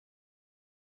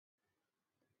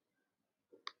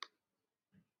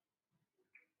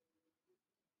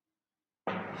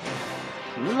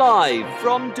Live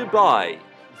from Dubai,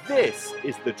 this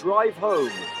is The Drive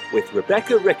Home with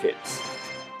Rebecca Ricketts.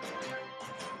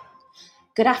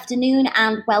 Good afternoon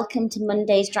and welcome to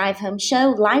Monday's Drive Home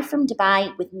show, live from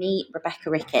Dubai with me, Rebecca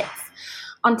Ricketts.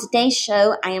 On today's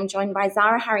show, I am joined by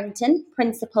Zara Harrington,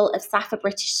 Principal of Safa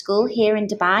British School here in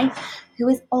Dubai, who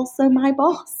is also my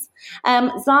boss.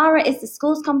 Zara is the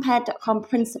SchoolsCompared.com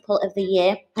Principal of the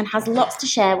Year and has lots to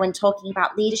share when talking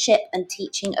about leadership and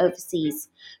teaching overseas.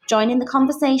 Join in the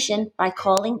conversation by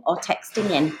calling or texting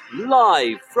in.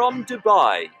 Live from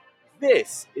Dubai,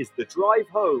 this is The Drive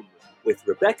Home with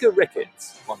Rebecca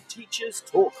Ricketts on Teachers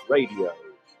Talk Radio.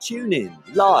 Tune in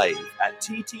live at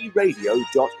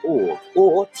ttradio.org,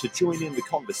 or to join in the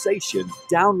conversation,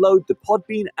 download the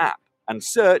Podbean app and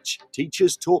search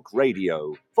Teachers Talk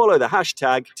Radio. Follow the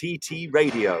hashtag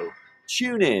TTRadio.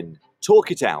 Tune in,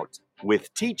 talk it out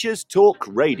with Teachers Talk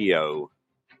Radio.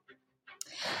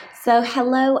 So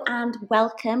hello and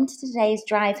welcome to today's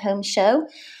Drive Home show.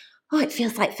 Oh, it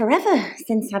feels like forever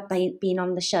since I've been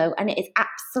on the show, and it is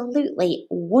absolutely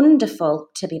wonderful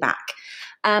to be back.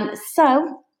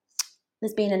 So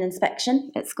there's been an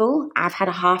inspection at school. I've had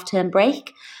a half-term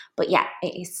break, but yeah,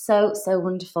 it is so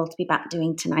wonderful to be back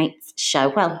doing tonight's show.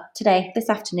 Well, today, this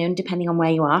afternoon, depending on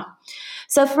where you are.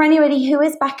 So for anybody who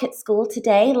is back at school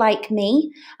today, like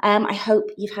me, I hope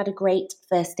you've had a great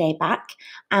first day back.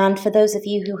 And for those of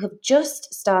you who have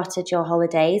just started your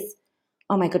holidays,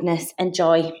 oh my goodness,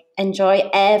 enjoy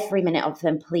every minute of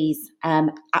them, please.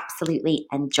 Absolutely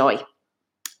enjoy.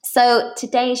 So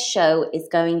today's show is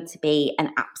going to be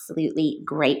an absolutely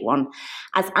great one,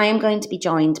 as I am going to be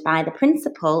joined by the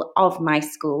principal of my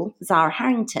school, Zara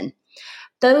Harrington.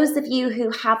 Those of you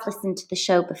who have listened to the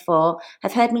show before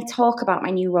have heard me talk about my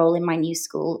new role in my new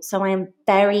school, so I am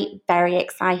very, very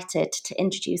excited to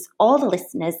introduce all the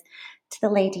listeners to the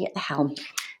lady at the helm,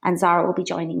 and Zara will be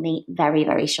joining me very,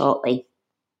 very shortly.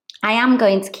 I am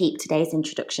going to keep today's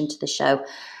introduction to the show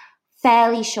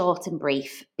fairly short and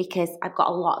brief because I've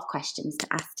got a lot of questions to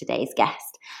ask today's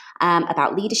guest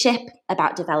about leadership,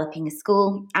 about developing a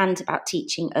school, and about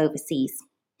teaching overseas.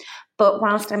 But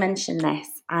whilst I mention this,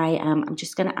 I'm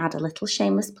just going to add a little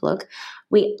shameless plug.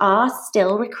 We are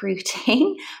still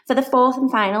recruiting for the fourth and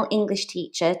final English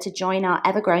teacher to join our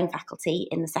ever-growing faculty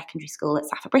in the secondary school at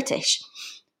Safa British.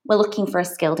 We're looking for a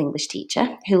skilled English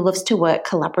teacher who loves to work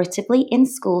collaboratively in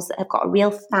schools that have got a real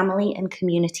family and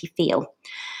community feel.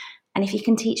 And if you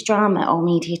can teach drama or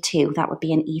media too, that would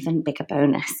be an even bigger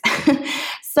bonus.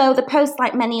 So the post,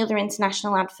 like many other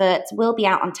international adverts, will be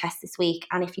out on test this week.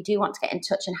 And if you do want to get in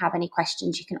touch and have any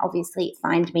questions, you can obviously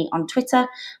find me on Twitter.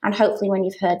 And hopefully when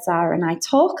you've heard Zara and I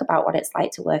talk about what it's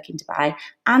like to work in Dubai,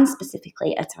 and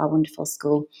specifically at our wonderful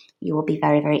school, you will be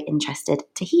very, very interested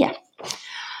to hear.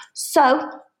 So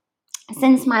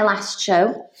since my last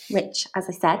show, which, as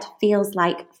I said, feels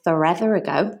like forever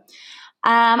ago,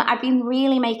 I've been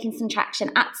really making some traction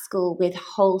at school with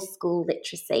whole school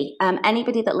literacy.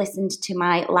 Anybody that listened to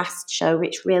my last show,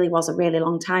 which really was a really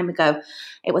long time ago,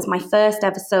 it was my first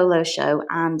ever solo show,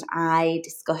 and I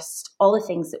discussed all the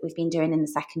things that we've been doing in the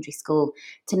secondary school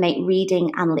to make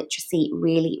reading and literacy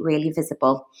really, really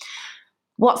visible.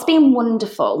 What's been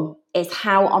wonderful is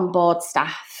how on board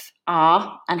staff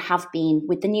are and have been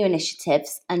with the new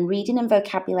initiatives, and reading and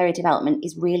vocabulary development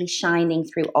is really shining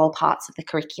through all parts of the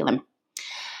curriculum.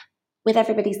 With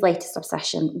everybody's latest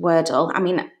obsession, Wordle, I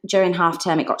mean, during half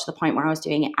term, it got to the point where I was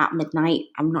doing it at midnight.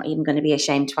 I'm not even going to be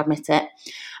ashamed to admit it.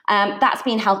 That's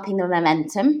been helping the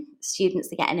momentum.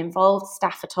 Students are getting involved,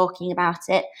 staff are talking about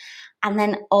it. And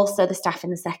then also the staff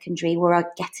in the secondary were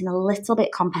getting a little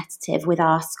bit competitive with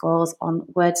our scores on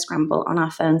Word Scramble on our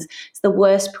phones. It's the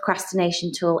worst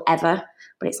procrastination tool ever,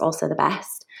 but it's also the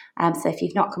best. So if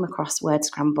you've not come across Word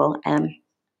Scramble,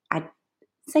 I'd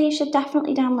say you should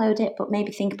definitely download it, but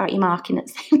maybe think about your marking at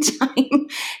the same time,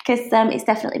 because it's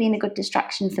definitely been a good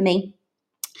distraction for me.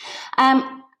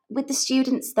 With the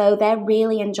students, though, they're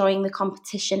really enjoying the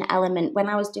competition element. When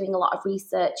I was doing a lot of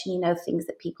research, and things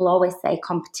that people always say,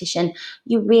 competition,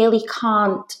 you really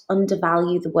can't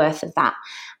undervalue the worth of that.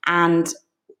 And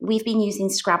we've been using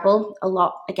Scrabble a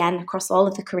lot, again, across all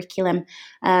of the curriculum.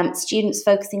 Students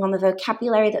focusing on the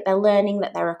vocabulary that they're learning,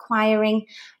 that they're acquiring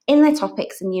in their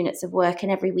topics and units of work.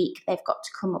 And every week they've got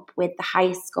to come up with the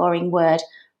highest scoring word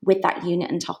with that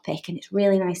unit and topic. And it's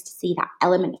really nice to see that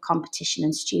element of competition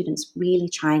and students really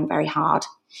trying very hard.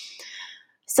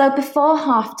 So before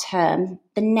half term,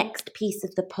 the next piece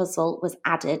of the puzzle was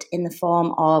added in the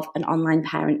form of an online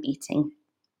parent meeting.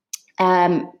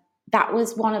 that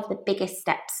was one of the biggest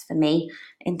steps for me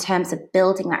in terms of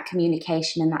building that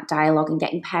communication and that dialogue and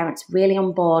getting parents really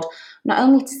on board, not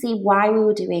only to see why we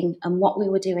were doing and what we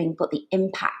were doing, but the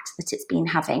impact that it's been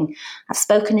having. I've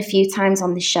spoken a few times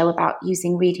on this show about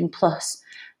using Reading Plus,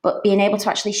 but being able to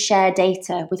actually share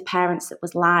data with parents that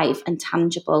was live and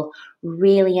tangible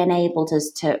really enabled us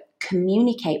to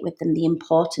communicate with them the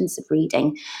importance of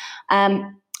reading.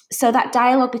 So that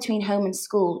dialogue between home and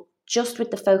school, just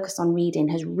with the focus on reading,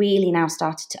 has really now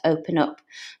started to open up.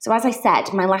 So as I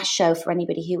said, my last show, for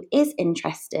anybody who is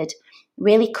interested,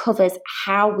 really covers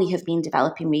how we have been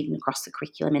developing reading across the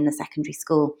curriculum in the secondary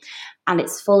school. And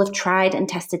it's full of tried and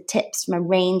tested tips from a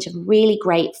range of really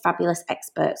great, fabulous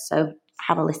experts. So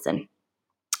have a listen.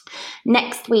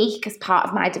 Next week, as part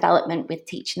of my development with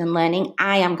teaching and learning,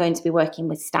 I am going to be working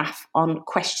with staff on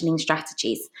questioning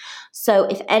strategies. So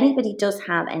if anybody does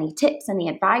have any tips, any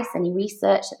advice, any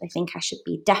research that they think I should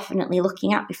be definitely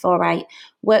looking at before I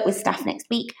work with staff next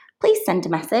week, please send a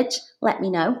message, let me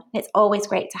know. It's always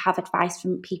great to have advice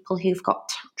from people who've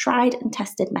got tried and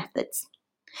tested methods.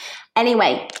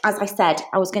 Anyway, as I said,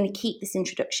 I was going to keep this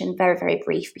introduction very, very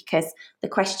brief because the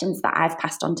questions that I've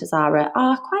passed on to Zara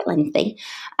are quite lengthy.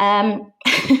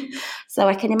 So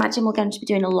I can imagine we're going to be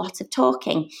doing a lot of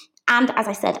talking. And as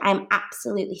I said, I'm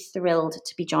absolutely thrilled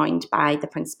to be joined by the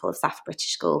principal of Safford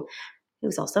British School,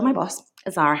 who's also my boss,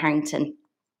 Zara Harrington.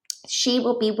 She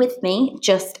will be with me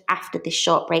just after this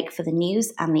short break for the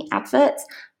news and the adverts,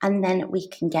 and then we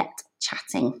can get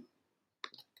chatting.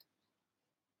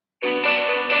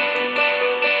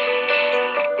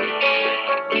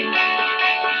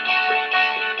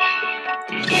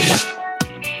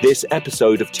 This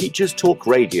episode of Teachers Talk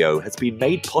Radio has been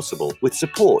made possible with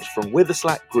support from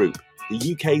Witherslack Group,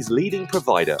 the UK's leading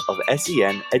provider of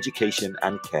SEN education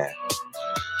and care.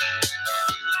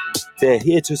 They're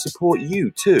here to support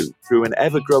you too through an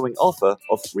ever-growing offer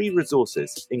of free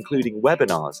resources, including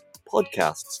webinars,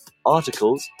 podcasts,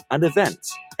 articles, and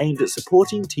events aimed at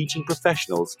supporting teaching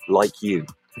professionals like you.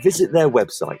 Visit their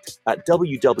website at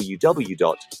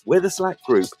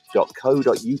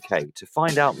www.witherslackgroup.co.uk to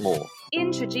find out more.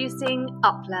 Introducing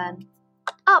UpLearn.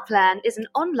 UpLearn is an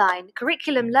online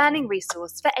curriculum learning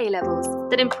resource for A-levels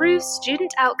that improves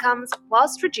student outcomes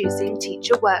whilst reducing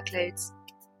teacher workloads.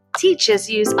 Teachers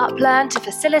use UpLearn to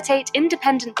facilitate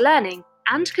independent learning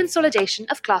and consolidation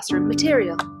of classroom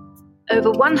material.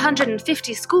 Over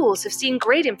 150 schools have seen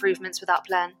grade improvements with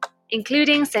UpLearn,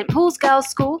 including St Paul's Girls'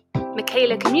 School,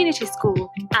 Michaela Community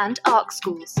School, and ARC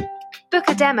schools. Book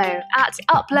a demo at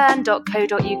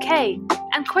uplearn.co.uk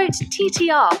and quote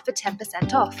TTR for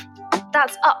 10% off.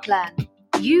 That's UpLearn,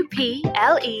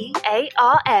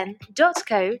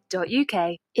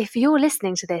 uplearn.co.uk. If you're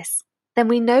listening to this, then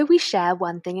we know we share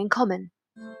one thing in common: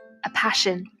 a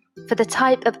passion for the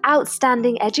type of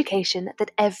outstanding education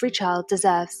that every child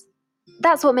deserves.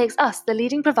 That's what makes us the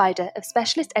leading provider of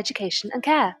specialist education and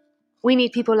care. We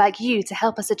need people like you to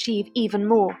help us achieve even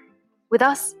more. With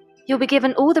us, you'll be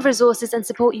given all the resources and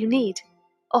support you need,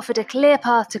 offered a clear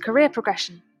path to career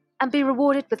progression, and be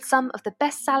rewarded with some of the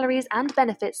best salaries and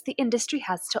benefits the industry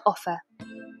has to offer.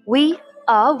 We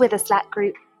are Witherslack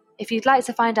Group. If you'd like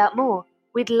to find out more,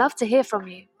 we'd love to hear from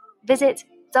you. Visit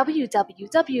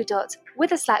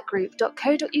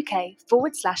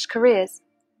www.witherslackgroup.co.uk/careers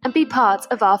and be part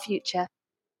of our future.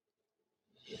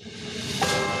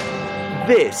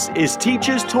 This is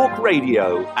Teachers Talk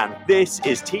Radio, and this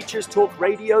is Teachers Talk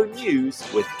Radio News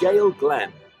with Gail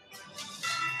Glenn.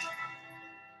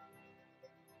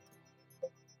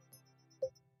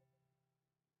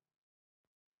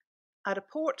 A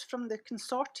report from the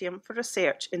Consortium for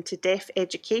Research into Deaf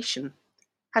Education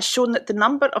has shown that the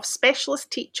number of specialist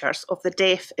teachers of the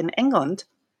deaf in England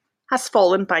has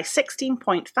fallen by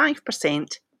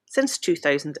 16.5% since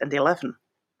 2011.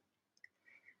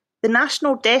 The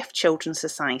National Deaf Children's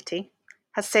Society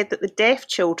has said that the deaf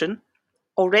children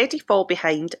already fall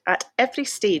behind at every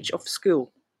stage of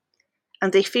school,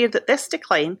 and they fear that this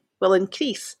decline will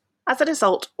increase as a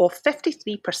result of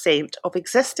 53% of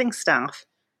existing staff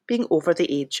being over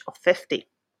the age of 50.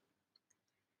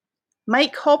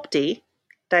 Mike Hobday,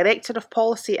 Director of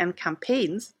Policy and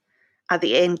Campaigns at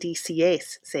the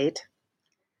NDCS, said,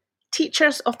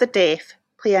 "Teachers of the deaf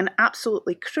play an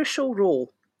absolutely crucial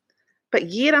role, but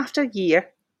year after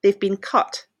year they've been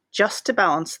cut just to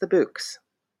balance the books.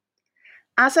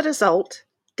 As a result,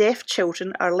 deaf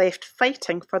children are left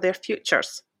fighting for their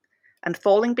futures and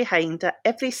falling behind at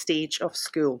every stage of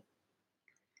school.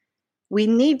 We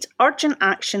need urgent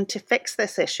action to fix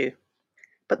this issue,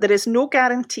 but there is no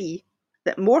guarantee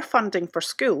that more funding for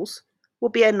schools will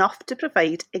be enough to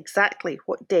provide exactly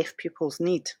what deaf pupils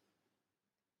need."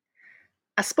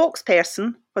 A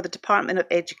spokesperson for the Department of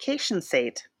Education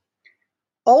said,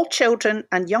 "All children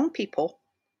and young people,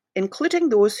 including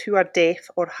those who are deaf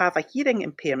or have a hearing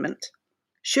impairment,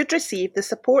 should receive the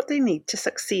support they need to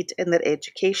succeed in their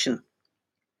education.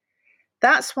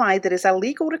 That's why there is a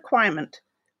legal requirement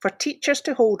for teachers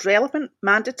to hold relevant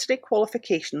mandatory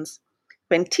qualifications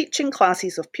when teaching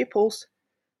classes of pupils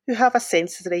who have a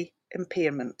sensory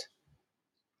impairment."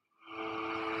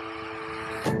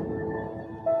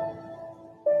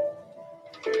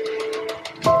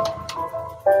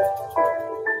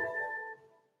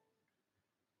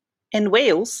 In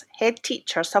Wales, head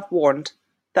teachers have warned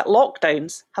that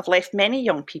lockdowns have left many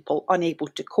young people unable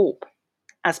to cope,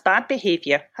 as bad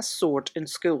behaviour has soared in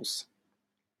schools.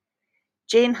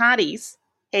 Jane Harries,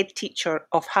 head teacher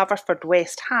of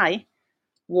Haverfordwest High,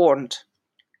 warned,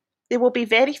 "There will be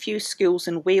very few schools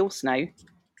in Wales now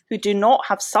who do not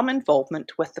have some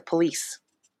involvement with the police.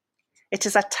 It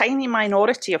is a tiny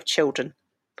minority of children,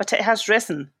 but it has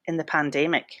risen in the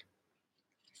pandemic."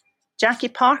 Jackie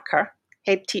Parker,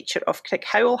 head teacher of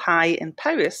Crickhowell High in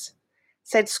Powys,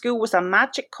 said school was a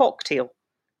magic cocktail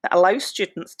that allows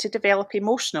students to develop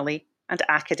emotionally and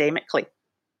academically.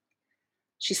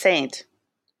 She said,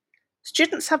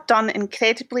 "Students have done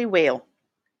incredibly well,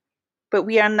 but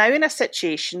we are now in a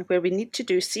situation where we need to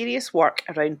do serious work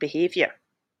around behaviour.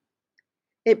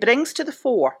 It brings to the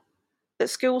fore that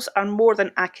schools are more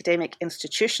than academic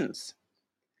institutions.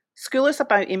 School is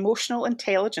about emotional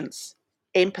intelligence,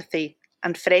 empathy,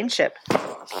 and friendship,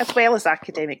 as well as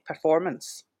academic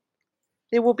performance.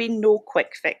 There will be no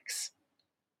quick fix."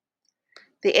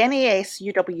 The NAS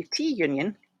UWT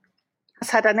union has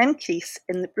had an increase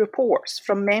in reports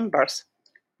from members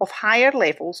of higher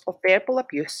levels of verbal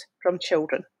abuse from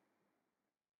children.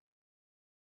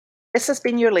 This has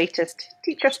been your latest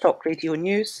Teachers Talk Radio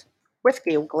News with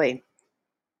Gail Glenn.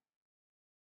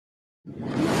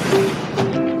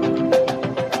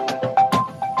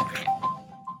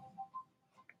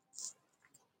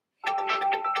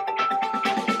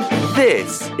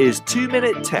 This is 2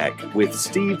 Minute Tech with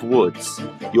Steve Woods,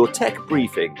 your tech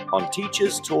briefing on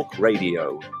Teachers Talk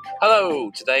Radio. Hello,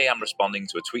 today I'm responding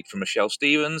to a tweet from Michelle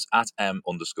Stevens at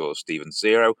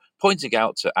 @m_Stevens0, pointing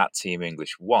out to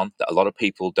 @TeamEnglish1 that a lot of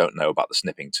people don't know about the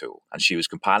snipping tool, and she was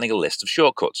compiling a list of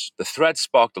shortcuts. The thread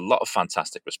sparked a lot of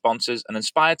fantastic responses and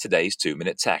inspired today's 2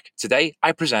 Minute Tech. Today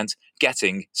I present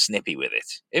Getting Snippy with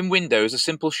It. In Windows, a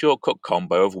simple shortcut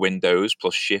combo of Windows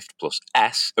plus Shift plus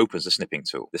S opens the snipping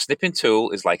tool. The snipping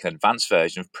tool is like an advanced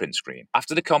version of print screen.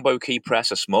 After the combo key press,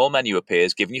 a small menu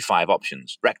appears giving you 5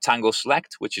 options. Rectangle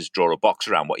select, which is draw a box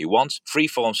around what you want.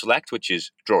 Freeform select, which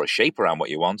is draw a shape around what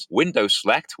you want. Window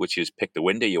select, which is pick the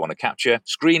window you want to capture.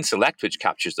 Screen select, which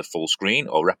captures the full screen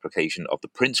or replication of the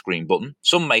print screen button.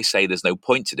 Some may say there's no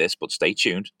point to this, but stay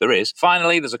tuned, there is.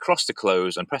 Finally, there's a cross to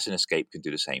close, and pressing escape can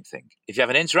do the same thing. If you have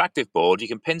an interactive board, you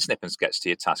can pin Snip and Sketch to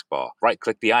your taskbar.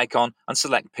 Right-click the icon and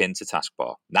select Pin to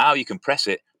Taskbar. Now you can press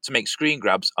it to make screen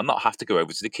grabs and not have to go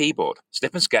over to the keyboard.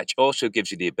 Snip and Sketch also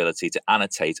gives you the ability to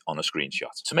annotate on a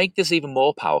screenshot. To make this even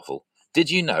more powerful, did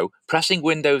you know pressing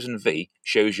Windows and V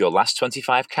shows your last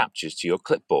 25 captures to your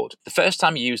clipboard? The first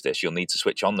time you use this, you'll need to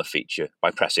switch on the feature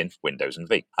by pressing Windows and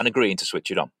V and agreeing to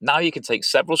switch it on. Now you can take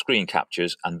several screen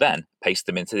captures and then paste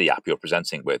them into the app you're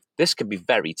presenting with. This can be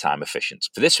very time efficient.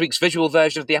 For this week's visual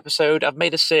version of the episode, I've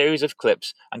made a series of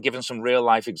clips and given some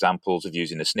real-life examples of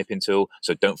using the snipping tool,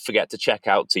 so don't forget to check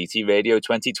out TT Radio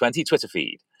 2020 Twitter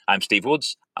feed. I'm Steve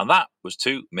Woods, and that was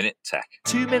 2 Minute Tech.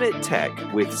 2 Minute Tech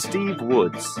with Steve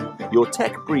Woods, your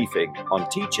tech briefing on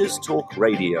Teachers Talk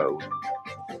Radio.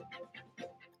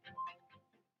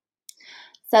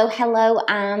 So hello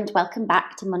and welcome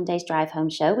back to Monday's Drive Home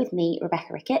Show with me,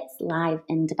 Rebecca Ricketts, live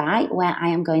in Dubai, where I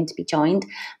am going to be joined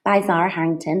by Zara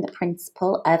Harrington, the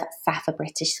principal of Safa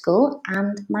British School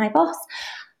and my boss.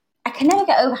 I can never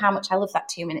get over how much I love that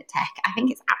 2 Minute Tech. I think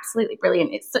it's absolutely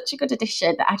brilliant. It's such a good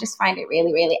addition. I just find it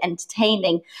really, really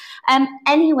entertaining.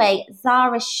 Anyway,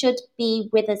 Zara should be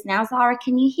with us now. Zara,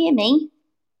 can you hear me?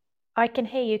 I can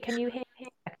hear you. Can you hear me?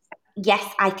 Yes,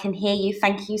 I can hear you.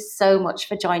 Thank you so much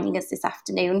for joining us this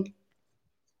afternoon.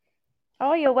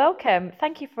 Oh, you're welcome.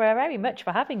 Thank you very much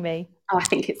for having me. Oh, I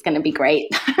think it's going to be great.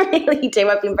 I really do.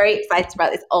 I've been very excited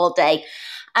about this all day.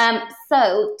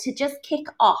 So to just kick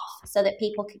off so that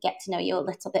people could get to know you a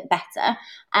little bit better,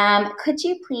 could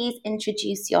you please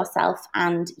introduce yourself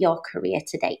and your career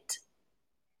to date?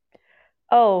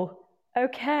 Oh,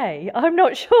 okay. I'm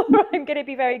not sure I'm going to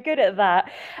be very good at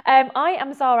that. I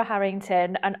am Zara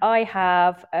Harrington, and I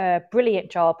have a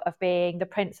brilliant job of being the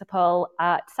principal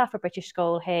at Safa British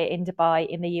School here in Dubai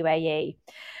in the UAE.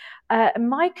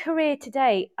 My career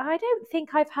today, I don't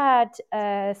think I've had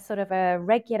a sort of a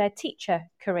regular teacher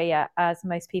career as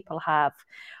most people have.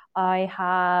 I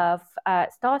have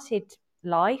started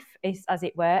life, as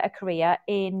it were, a career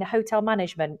in hotel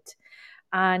management,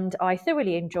 and I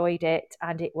thoroughly enjoyed it,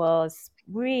 and it was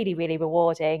really, really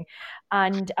rewarding.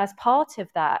 And as part of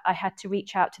that, I had to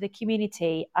reach out to the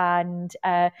community and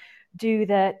do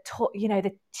the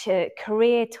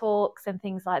career talks and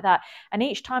things like that. And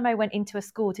each time I went into a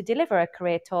school to deliver a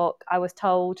career talk, I was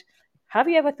told, "Have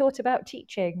you ever thought about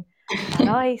teaching?" And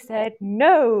I said,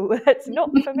 "No, that's not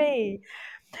for me."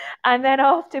 And then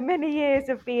after many years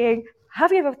of being,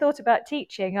 "Have you ever thought about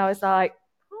teaching?" I was like,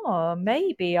 "Oh,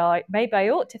 maybe I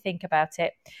ought to think about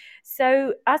it."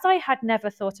 So as I had never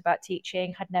thought about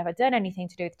teaching, had never done anything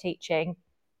to do with teaching,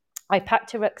 I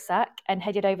packed a rucksack and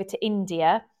headed over to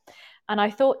India. And I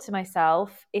thought to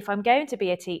myself, if I'm going to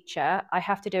be a teacher, I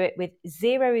have to do it with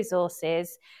zero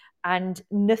resources and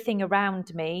nothing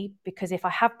around me, because if I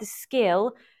have the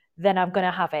skill, then I'm going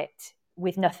to have it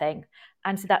with nothing.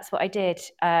 And so that's what I did.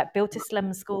 Built a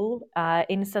slum school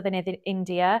in southern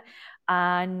India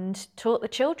and taught the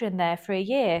children there for a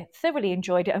year. Thoroughly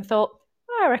enjoyed it and thought,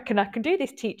 I reckon I can do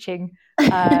this teaching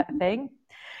thing.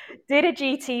 Did a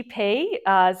GTP,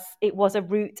 as it was a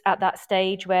route at that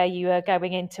stage where you were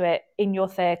going into it in your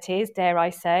 30s, dare I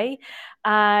say,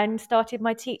 and started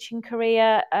my teaching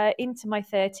career into my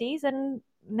 30s and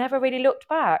never really looked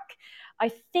back. I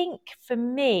think for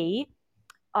me,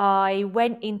 I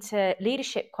went into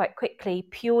leadership quite quickly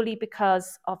purely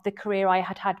because of the career I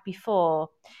had had before.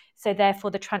 So therefore,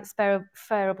 the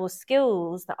transferable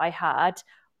skills that I had,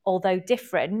 although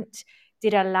different,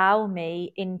 did allow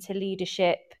me into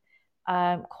leadership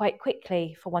quite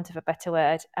quickly, for want of a better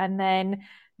word. And then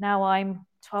now I'm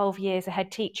 12 years a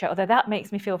head teacher, although that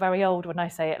makes me feel very old when I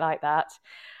say it like that.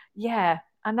 Yeah,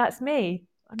 and that's me.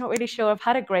 I'm not really sure I've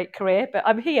had a great career, but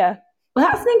I'm here. Well,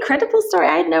 that's an incredible story.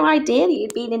 I had no idea that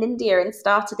you'd been in India and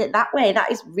started it that way.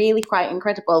 That is really quite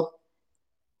incredible.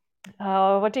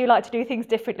 Oh, I do like to do things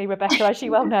differently, Rebecca, as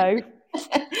you well know.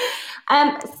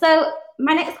 So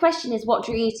my next question is, what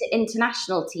drew you to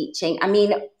international teaching? I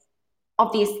mean,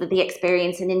 obviously the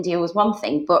experience in India was one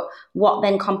thing, but what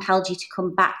then compelled you to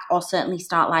come back or certainly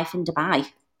start life in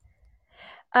Dubai?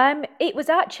 It was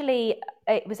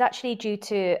actually due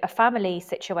to a family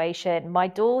situation. My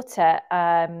daughter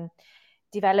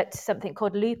developed something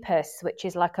called lupus, which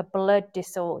is like a blood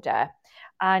disorder.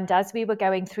 And as we were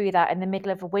going through that in the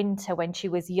middle of winter when she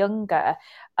was younger,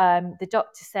 the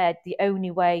doctor said the only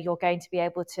way you're going to be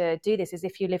able to do this is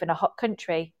if you live in a hot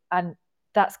country. And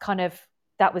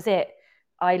that was it.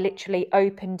 I literally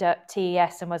opened up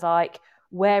TES and was like,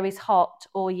 where is hot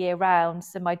all year round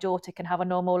so my daughter can have a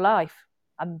normal life?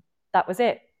 And that was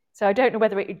it. So I don't know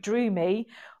whether it drew me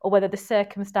or whether the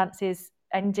circumstances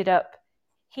ended up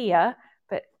here,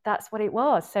 but that's what it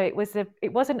was. So it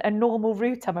wasn't a normal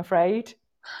route, I'm afraid.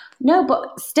 No,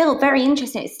 but still very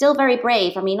interesting. It's still very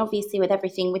brave. I mean, obviously with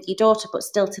everything with your daughter, but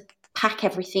still to pack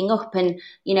everything up. And,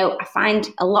 I find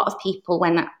a lot of people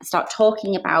when I start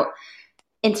talking about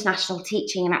international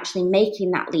teaching and actually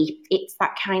making that leap, it's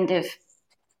that kind of,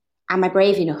 am I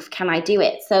brave enough? Can I do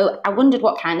it? So I wondered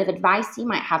what kind of advice you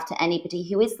might have to anybody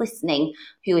who is listening,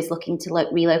 who is looking to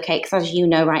relocate, because as you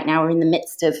know, right now we're in the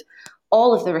midst of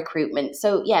all of the recruitment.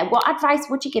 So yeah, what advice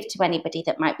would you give to anybody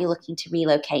that might be looking to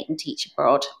relocate and teach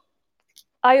abroad?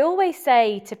 I always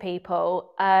say to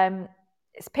people,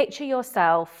 picture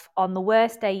yourself on the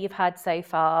worst day you've had so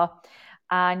far,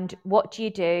 and what do you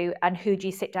do, and who do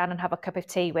you sit down and have a cup of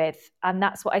tea with? And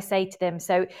that's what I say to them.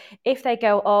 So if they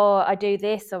go, oh, I do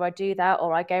this or I do that,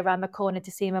 or I go around the corner to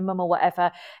see my mum or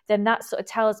whatever, then that sort of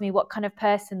tells me what kind of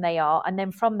person they are. And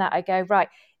then from that, I go, right,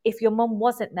 if your mum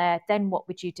wasn't there, then what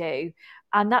would you do?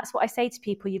 And that's what I say to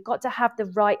people. You've got to have the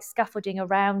right scaffolding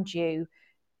around you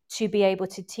to be able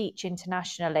to teach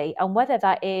internationally. And whether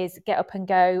that is get up and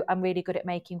go, I'm really good at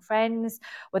making friends,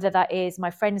 whether that is my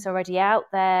friend's already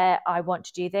out there, I want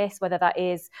to do this, whether that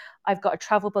is I've got a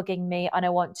travel bugging me and I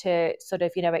want to sort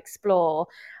of, explore.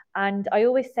 And I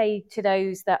always say to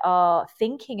those that are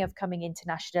thinking of coming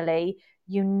internationally,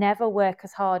 you never work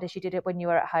as hard as you did it when you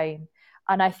were at home.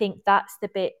 And I think that's the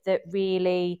bit that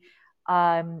really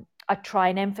I try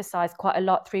and emphasize quite a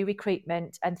lot through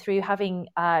recruitment and through having,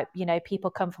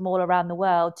 people come from all around the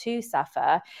world to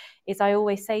SAFA, is I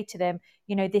always say to them,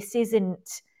 this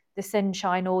isn't the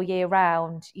sunshine all year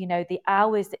round. The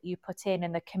hours that you put in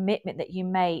and the commitment that you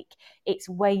make, it's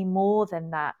way more than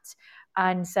that.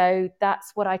 And so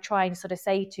that's what I try and sort of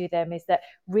say to them, is that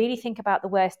really think about the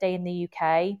worst day in the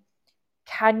UK.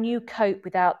 Can you cope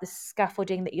without the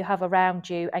scaffolding that you have around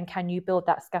you? And can you build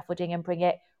that scaffolding and bring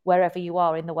it wherever you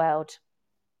are in the world.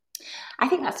 I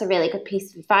think that's a really good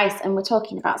piece of advice. And we're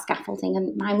talking about scaffolding,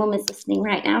 and my mum is listening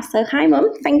right now. So hi,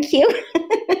 Mum. Thank you.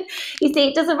 You see,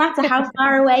 it doesn't matter how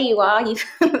far away you are,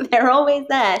 they're always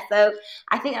there. So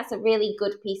I think that's a really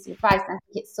good piece of advice. I think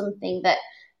it's something that,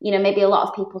 maybe a lot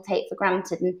of people take for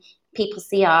granted, and people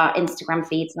see our Instagram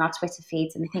feeds and our Twitter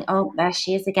feeds and they think, oh, there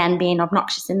she is again being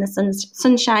obnoxious in the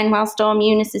sunshine while Storm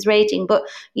Eunice is raging. But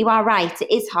you are right.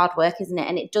 It is hard work, isn't it?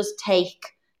 And it does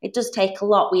take a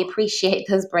lot. We appreciate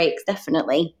those breaks,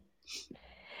 definitely.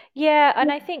 Yeah,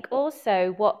 and I think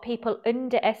also what people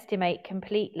underestimate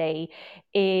completely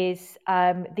is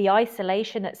the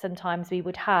isolation that sometimes we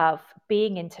would have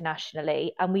being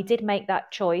internationally. And we did make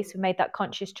that choice. We made that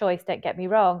conscious choice, don't get me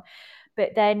wrong.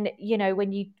 But then,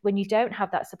 when you don't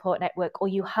have that support network, or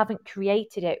you haven't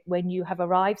created it when you have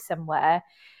arrived somewhere,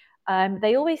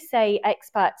 they always say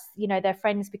expats, their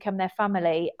friends become their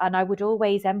family. And I would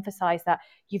always emphasize that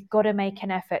you've got to make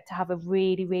an effort to have a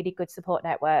really, really good support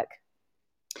network.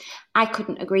 I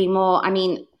couldn't agree more. I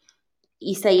mean,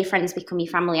 you say your friends become your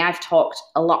family. I've talked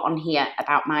a lot on here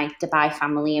about my Dubai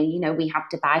family, and we have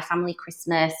Dubai family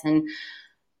Christmas, and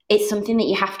it's something that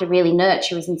you have to really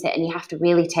nurture, isn't it? And you have to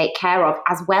really take care of,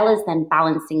 as well as then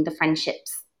balancing the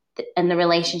friendships and the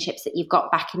relationships that you've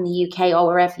got back in the UK or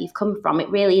wherever you've come from. It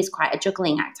really is quite a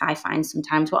juggling act, I find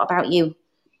sometimes. What about you?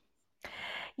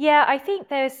 Yeah, I think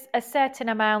there's a certain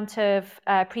amount of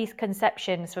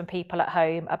preconceptions from people at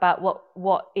home about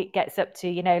what it gets up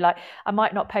to. Like I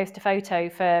might not post a photo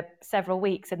for several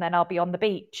weeks and then I'll be on the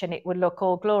beach and it would look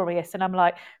all glorious. And I'm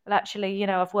like, well, actually,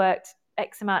 I've worked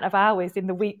X amount of hours in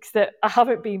the weeks that I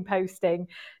haven't been posting.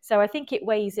 So I think it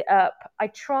weighs it up. I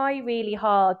try really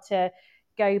hard to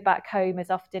go back home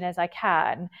as often as I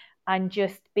can and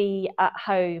just be at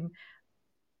home.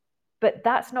 But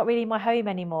that's not really my home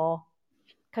anymore,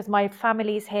 because my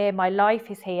family's here, my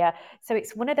life is here. So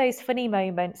it's one of those funny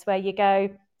moments where you go,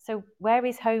 so where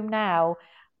is home now?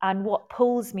 And what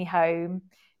pulls me home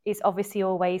is obviously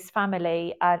always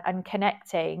family and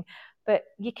connecting. But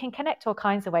you can connect all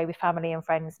kinds of ways with family and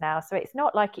friends now. So it's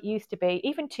not like it used to be.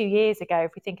 Even 2 years ago,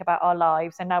 if we think about our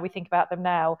lives and now we think about them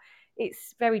now,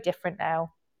 it's very different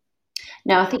now.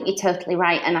 No, I think you're totally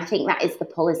right. And I think that is the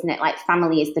pull, isn't it? Like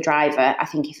family is the driver. I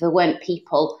think if there weren't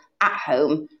people at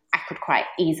home, I could quite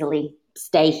easily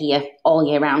stay here all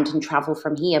year round and travel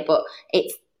from here. But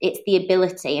it's the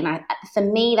ability. And for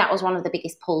me, that was one of the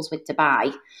biggest pulls with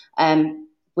Dubai.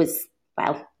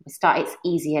 It's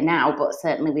easier now, but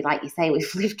certainly like you say,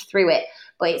 we've lived through it.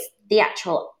 But it's the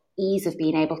actual ease of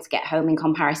being able to get home in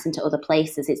comparison to other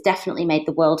places. It's definitely made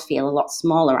the world feel a lot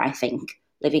smaller, I think,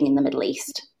 living in the Middle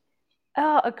East.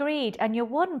 Oh, agreed. And you're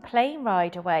one plane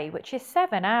ride away, which is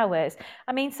 7 hours.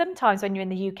 I mean, sometimes when you're in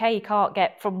the UK, you can't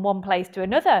get from one place to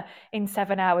another in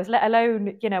 7 hours, let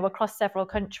alone, across several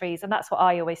countries. And that's what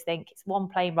I always think. It's one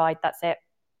plane ride, that's it.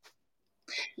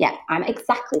 Yeah, I'm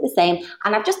exactly the same.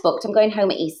 And I've just booked, I'm going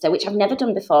home at Easter, which I've never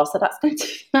done before. So that's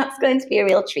going to be a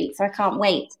real treat. So I can't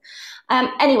wait.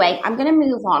 Anyway, I'm going to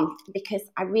move on because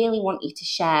I really want you to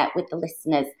share with the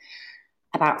listeners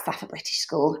about Safa British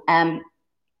School.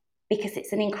 Because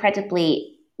it's an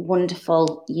incredibly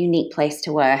wonderful, unique place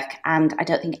to work. And I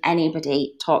don't think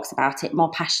anybody talks about it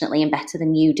more passionately and better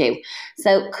than you do.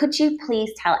 So could you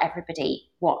please tell everybody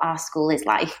what our school is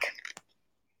like?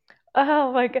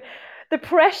 Oh my God. The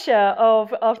pressure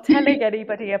of telling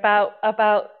anybody about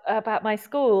my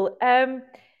school.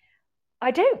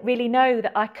 I don't really know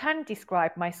that I can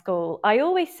describe my school. I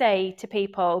always say to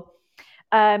people,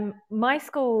 my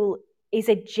school is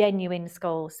a genuine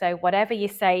school. So whatever you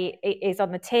say it is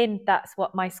on the tin, that's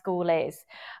what my school is.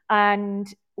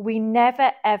 And we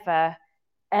never, ever,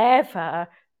 ever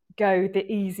go the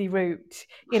easy route.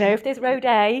 If there's road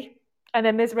A and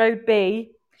then there's road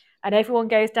B and everyone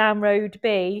goes down road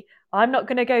B, I'm not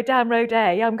going to go down road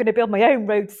A. I'm going to build my own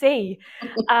road C.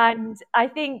 And I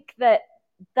think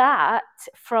that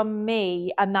from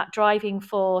me and that driving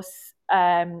force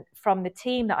from the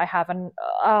team that I have, and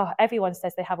everyone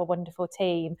says they have a wonderful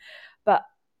team, but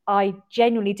I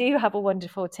genuinely do have a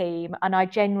wonderful team, and I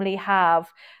genuinely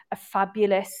have a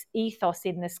fabulous ethos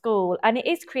in the school. And it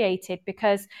is created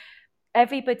because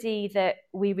everybody that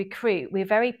we recruit, we're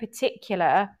very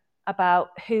particular about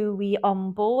who we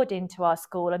onboard into our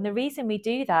school. And the reason we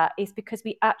do that is because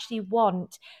we actually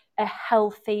want a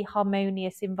healthy,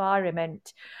 harmonious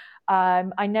environment.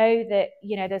 I know that,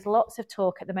 there's lots of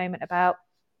talk at the moment about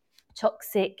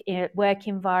toxic work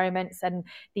environments and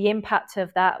the impact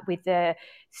of that with the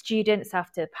students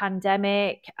after the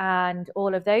pandemic and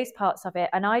all of those parts of it.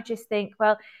 And I just think,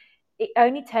 well, it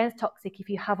only turns toxic if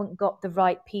you haven't got the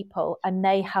right people and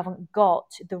they haven't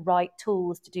got the right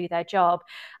tools to do their job.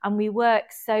 And we work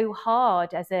so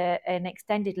hard as an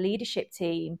extended leadership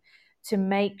team to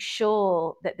make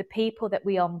sure that the people that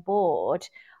we onboard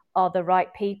are the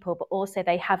right people, but also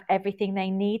they have everything they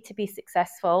need to be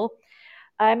successful.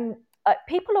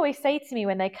 People always say to me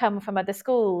when they come from other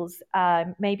schools,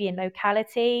 maybe in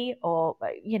locality or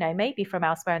maybe from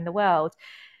elsewhere in the world,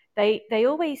 they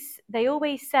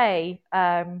always say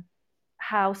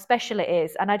how special it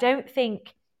is. And I don't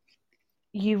think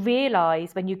you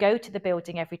realise when you go to the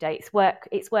building every day. It's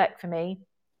work for me.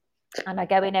 And I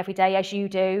go in every day, as you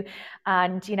do,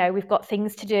 and we've got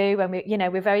things to do, and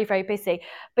we're very, very busy.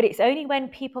 But it's only when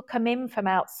people come in from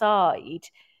outside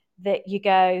that you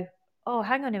go, oh,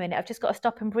 hang on a minute, I've just got to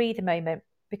stop and breathe a moment,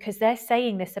 because they're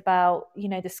saying this about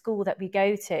the school that we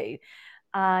go to.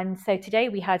 And so today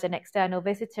we had an external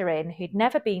visitor in who'd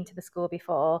never been to the school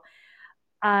before,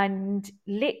 and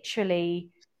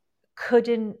literally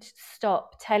couldn't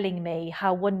stop telling me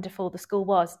how wonderful the school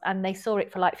was. And they saw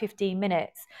it for like 15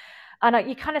 minutes. And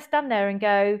you kind of stand there and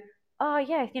go, oh,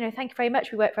 yeah, thank you very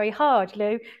much. We worked very hard.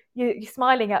 You're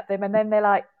smiling at them. And then they're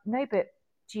like, no, but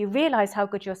do you realise how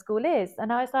good your school is?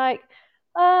 And I was like,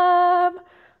 I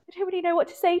don't really know what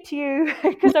to say to you,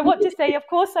 because I want to say, of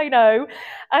course I know.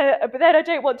 But then I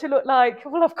don't want to look like,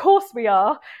 well, of course we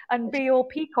are, and be all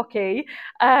peacocky.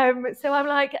 So I'm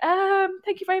like,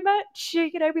 thank you very much.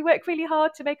 We work really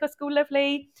hard to make our school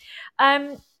lovely.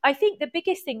 I think the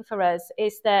biggest thing for us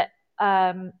is that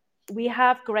we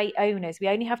have great owners. We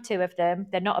only have 2 of them.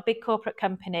 They're not a big corporate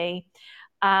company,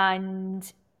 and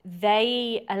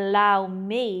they allow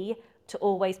me to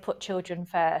always put children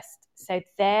first. So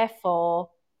therefore,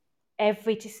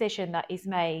 every decision that is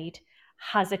made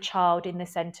has a child in the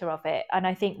centre of it. And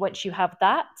I think once you have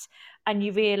that and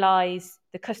you realise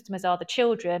the customers are the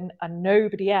children and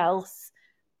nobody else,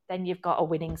 then you've got a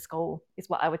winning school, is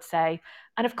what I would say.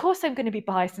 And of course I'm going to be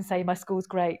biased and say my school's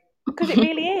great, because it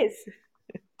really is.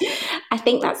 I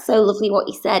think that's so lovely what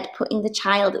you said, putting the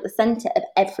child at the centre of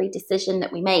every decision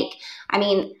that we make. I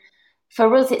mean,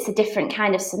 for us, it's a different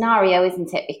kind of scenario,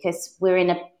 isn't it? Because we're in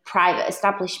a private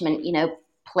establishment,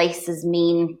 places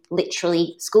mean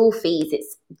literally school fees.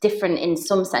 It's different in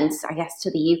some sense, I guess,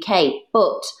 to the UK.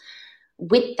 But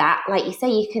with that, like you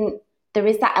say, there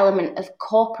is that element of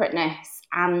corporateness.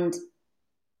 And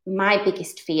my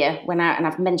biggest fear and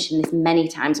I've mentioned this many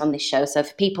times on this show, so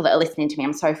for people that are listening to me,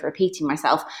 I'm sorry for repeating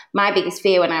myself. My biggest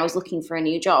fear when I was looking for a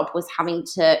new job was having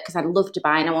to, because I love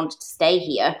Dubai and I wanted to stay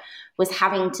here, was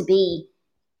having to be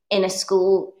in a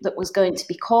school that was going to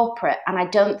be corporate. And I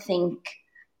don't think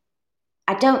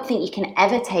you can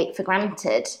ever take for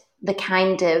granted the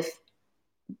kind of,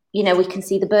 we can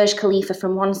see the Burj Khalifa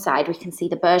from one side, we can see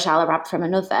the Burj Al Arab from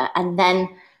another, and then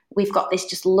we've got this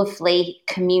just lovely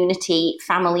community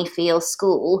family feel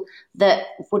school that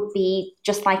would be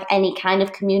just like any kind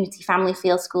of community family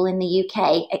feel school in the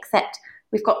UK, except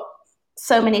we've got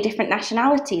so many different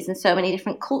nationalities and so many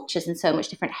different cultures and so much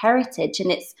different heritage. And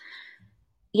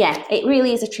it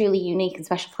really is a truly unique and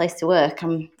special place to work.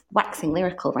 I'm waxing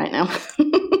lyrical right now.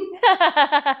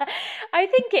 I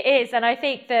think it is, and I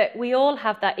think that we all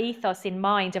have that ethos in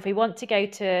mind. If we want to go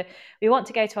to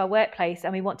our workplace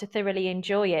and we want to thoroughly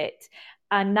enjoy it,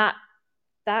 and that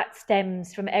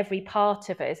stems from every part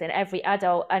of us and every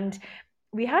adult. And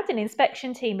we had an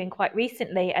inspection team in quite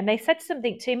recently, and they said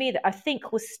something to me that I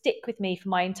think will stick with me for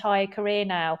my entire career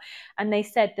now. And they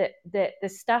said that the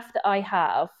staff that I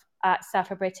have at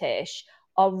Safa British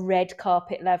are red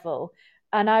carpet level.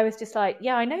 And I was just like,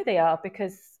 yeah, I know they are,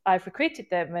 because I've recruited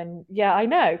them, and yeah, I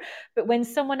know. But when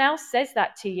someone else says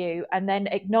that to you and then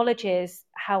acknowledges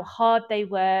how hard they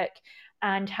work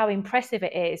and how impressive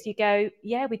it is, you go,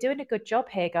 yeah, we're doing a good job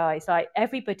here, guys. Like,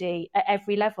 everybody at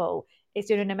every level is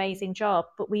doing an amazing job,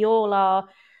 but we all are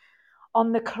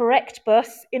on the correct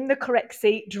bus, in the correct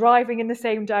seat, driving in the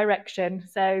same direction.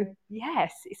 So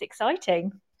yes, it's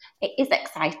exciting. It is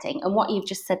exciting. And what you've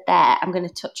just said there, I'm going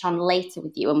to touch on later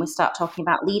with you when we start talking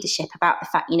about leadership, about the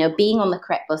fact, being on the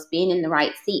correct bus, being in the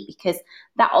right seat, because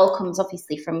that all comes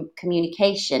obviously from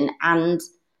communication, and,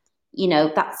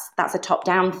 that's a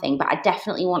top-down thing. But I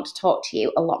definitely want to talk to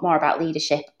you a lot more about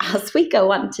leadership as we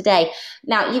go on today.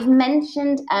 Now, you've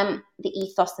mentioned the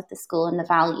ethos of the school and the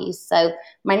values. So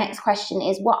my next question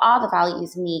is, what are the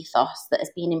values and the ethos that has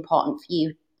been important for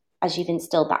you as you've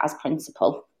instilled that as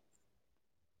principal?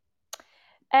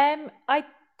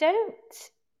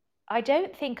 I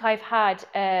don't think I've had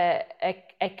a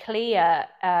clear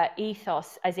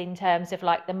ethos, as in terms of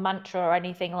like the mantra or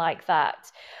anything like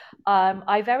that.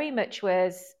 I very much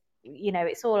was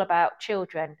it's all about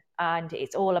children, and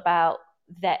it's all about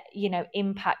that,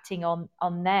 impacting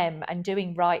on them and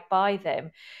doing right by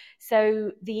them.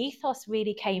 So the ethos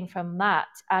really came from that.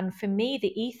 And for me,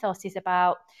 the ethos is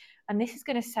about, and this is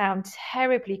going to sound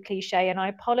terribly cliche, and I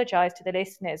apologize to the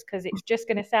listeners because it's just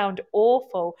going to sound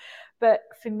awful, but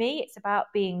for me, it's about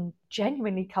being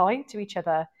genuinely kind to each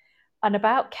other and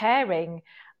about caring,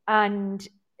 and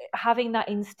having that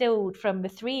instilled from the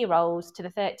 3-year-olds to the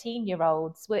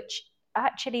 13-year-olds, which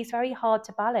actually is very hard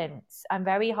to balance and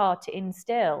very hard to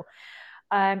instill,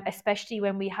 especially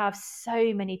when we have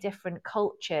so many different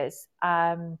cultures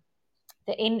that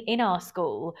in our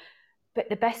school. But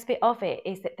the best bit of it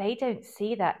is that they don't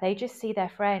see that. They just see their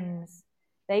friends.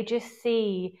 They just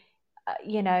see,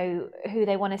 who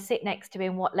they want to sit next to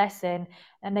in what lesson,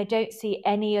 and they don't see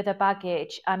any other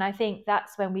baggage. And I think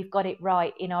that's when we've got it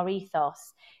right in our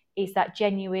ethos, is that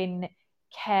genuine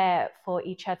care for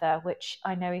each other, which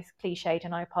I know is cliched,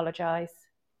 and I apologise.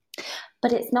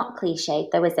 But it's not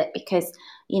cliched though, is it? Because,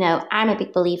 I'm a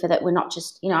big believer that we're not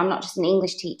just, I'm not just an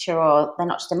English teacher, or they're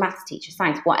not just a maths teacher,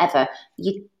 science, whatever.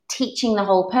 You're teaching the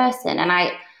whole person. And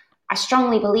I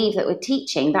strongly believe that with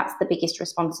teaching, that's the biggest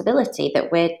responsibility,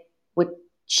 that we're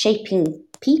shaping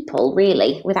people,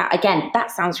 really. Without, again,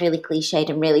 that sounds really cliched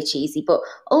and really cheesy, but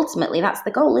ultimately that's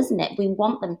the goal, isn't it? We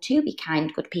want them to be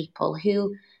kind, good people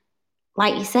who,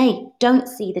 like you say, don't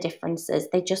see the differences.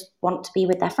 They just want to be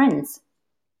with their friends.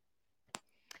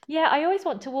 Yeah, I always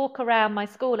want to walk around my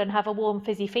school and have a warm,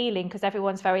 fuzzy feeling because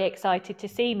everyone's very excited to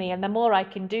see me. And the more I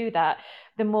can do that,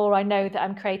 the more I know that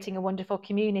I'm creating a wonderful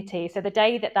community. So the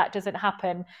day that doesn't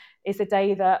happen is the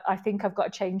day that I think I've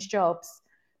got to change jobs.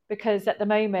 Because at the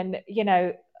moment,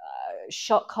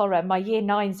 shock horror, my year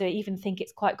 9s don't even think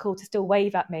it's quite cool to still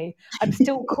wave at me. I'm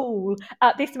still cool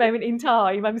at this moment in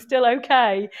time. I'm still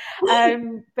okay.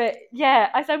 But yeah,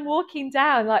 as I'm walking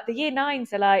down, like the year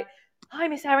 9s are like, "Hi,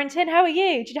 Miss Harrington, how are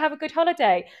you? Did you have a good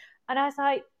holiday?" And I was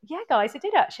like, "Yeah, guys, I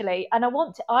did actually." And I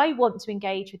want to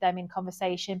engage with them in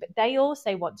conversation, but they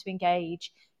also want to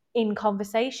engage in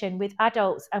conversation with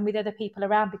adults and with other people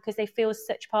around, because they feel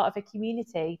such part of a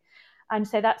community. And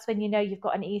so that's when you've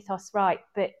got an ethos right.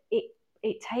 But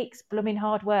it takes blooming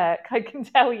hard work, I can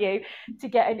tell you, to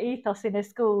get an ethos in a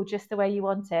school just the way you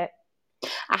want it.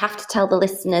 I have to tell the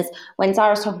listeners, when Zara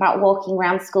was talking about walking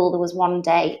around school, there was one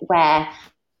day where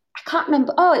I can't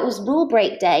remember. Oh, it was rule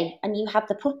break day, and you had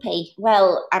the puppy.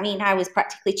 Well, I mean, I was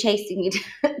practically chasing you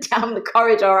down the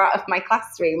corridor out of my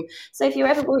classroom. So if you're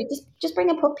ever worried, just bring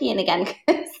a puppy in again,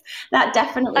 because that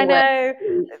definitely I know.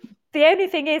 works. The only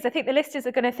thing is, I think the listeners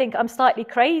are going to think I'm slightly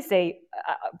crazy.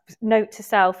 Note to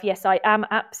self, yes, I am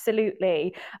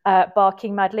absolutely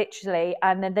barking mad, literally.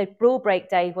 And then the rule break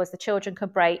day was the children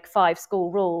could break 5 school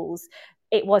rules.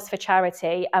 It was for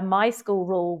charity. And my school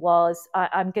rule was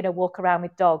I'm going to walk around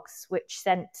with dogs, which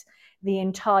sent the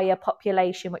entire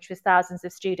population, which was thousands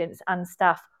of students and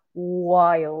staff,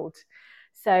 wild.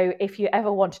 So if you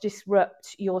ever want to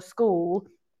disrupt your school,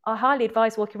 I highly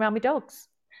advise walking around with dogs.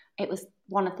 It was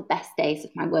one of the best days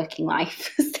of my working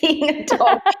life, seeing a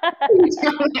dog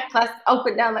up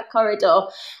and down that corridor.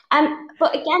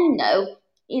 But again, though,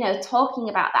 talking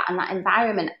about that and that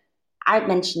environment, I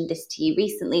mentioned this to you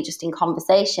recently just in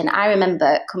conversation. I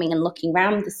remember coming and looking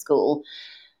around the school,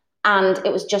 and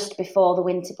it was just before the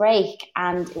winter break,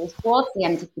 and it was towards the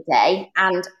end of the day,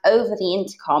 and over the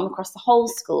intercom across the whole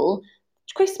school,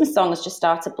 Christmas songs just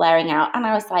started blaring out, and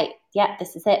I was like, yeah,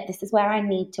 this is it. This is where I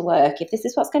need to work. If this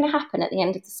is what's going to happen at the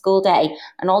end of the school day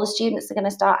and all the students are going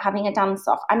to start having a dance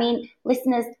off. I mean,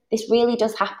 listeners, this really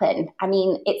does happen. I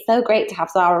mean, it's so great to have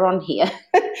Zara on here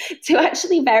to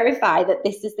actually verify that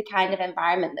this is the kind of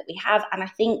environment that we have. And I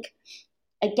think,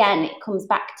 again, it comes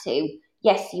back to,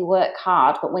 yes, you work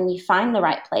hard, but when you find the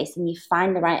right place and you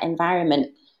find the right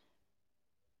environment,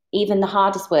 even the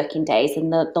hardest working days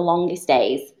and the longest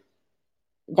days,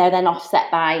 they're then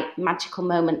offset by magical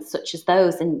moments such as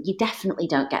those. And you definitely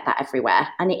don't get that everywhere.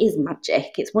 And it is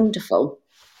magic. It's wonderful.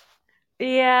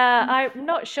 Yeah, I'm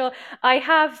not sure. I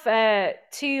have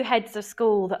 2 heads of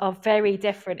school that are very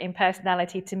different in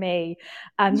personality to me.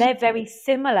 And they're very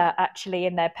similar, actually,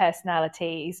 in their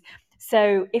personalities.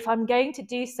 So if I'm going to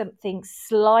do something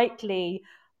slightly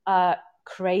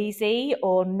crazy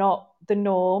or not the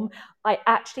norm, I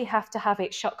actually have to have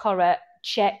it shock horror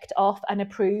checked off and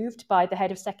approved by the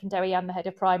head of secondary and the head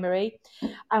of primary.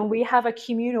 And we have a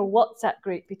communal WhatsApp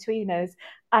group between us.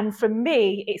 And for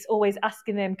me, it's always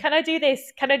asking them, can I do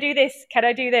this? Can I do this? Can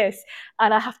I do this?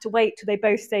 And I have to wait till they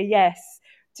both say yes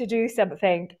to do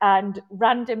something. And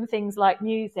random things like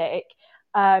music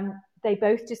they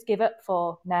both just give up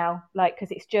for now, like,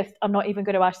 because it's just, I'm not even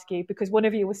going to ask you because one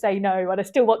of you will say no and I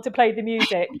still want to play the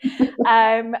music.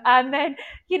 And then,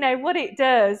 what it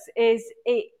does is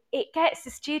it gets the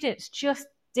students just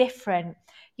different.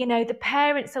 The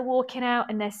parents are walking out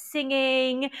and they're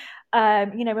singing.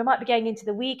 We might be going into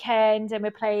the weekend and we're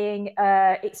playing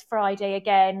It's Friday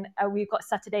Again. We've got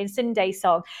Saturday and Sunday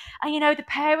song. And, the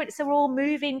parents are all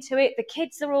moving to it. The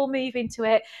kids are all moving to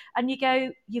it. And you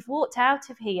go, you've walked out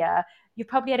of here. You've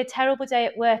probably had a terrible day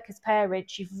at work as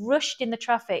parents. You've rushed in the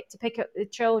traffic to pick up the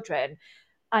children.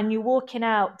 And you're walking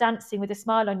out dancing with a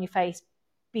smile on your face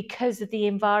because of the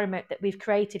environment that we've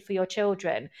created for your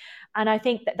children. And I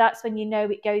think that that's when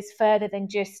it goes further than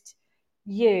just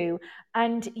you.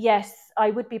 And yes, I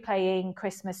would be playing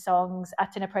Christmas songs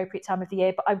at an appropriate time of the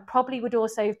year, but I probably would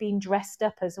also have been dressed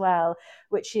up as well,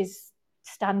 which is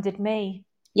standard me.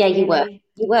 Yeah, really.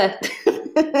 you were.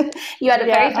 You had a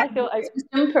very Christmas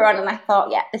jumper on, and I thought,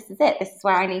 yeah, this is it. This is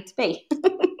where I need to be.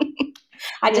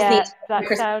 I just need a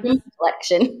Christmas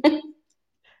collection.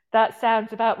 That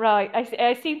sounds about right.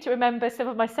 I seem to remember some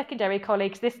of my secondary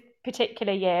colleagues this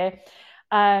particular year,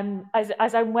 as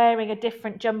I'm wearing a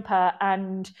different jumper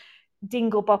and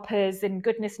dingle boppers and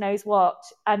goodness knows what.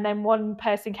 And then one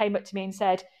person came up to me and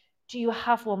said, "Do you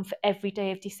have one for every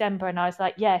day of December?" And I was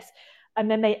like, "Yes."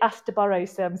 And then they asked to borrow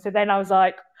some. So then I was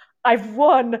like, I've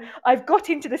won. I've got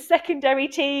into the secondary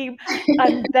team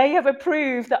and they have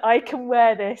approved that I can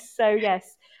wear this. So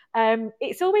yes.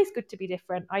 It's always good to be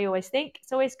different. I always think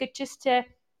it's always good just to,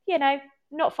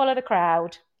 not follow the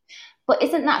crowd. But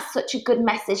isn't that such a good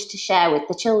message to share with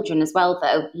the children as well,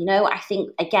 though? I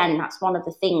think, again, that's one of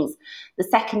the things, the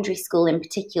secondary school in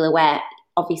particular, where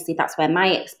obviously that's where my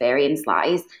experience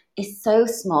lies, is so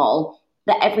small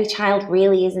that every child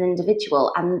really is an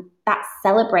individual, and that's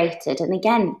celebrated. And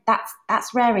again,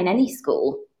 that's rare in any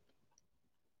school.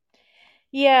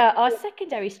 Yeah, our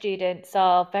secondary students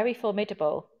are very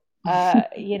formidable.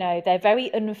 They're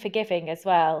very unforgiving as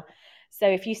well. So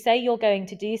if you say you're going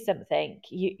to do something,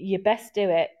 you best do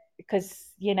it,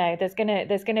 because there's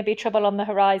gonna be trouble on the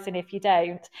horizon if you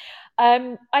don't.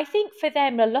 I think for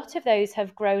them, a lot of those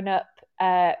have grown up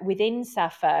within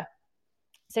SAFA.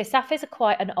 So SAFAs are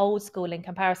quite an old school in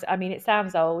comparison. I mean, it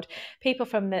sounds old. People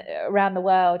from around the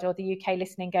world or the UK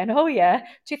listening going, "Oh yeah,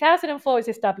 2004 is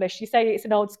established." You say it's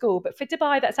an old school, but for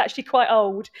Dubai, that's actually quite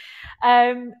old.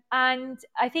 And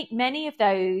I think many of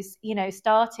those,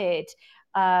 started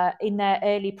in their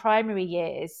early primary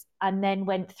years and then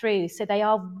went through. So they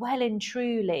are well and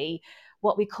truly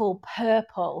what we call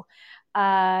purple.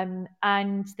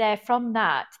 And they're from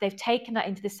that. They've taken that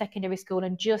into the secondary school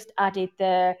and just added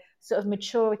the sort of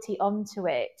maturity onto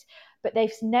it, but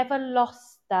they've never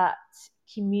lost that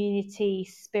community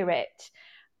spirit.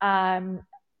 And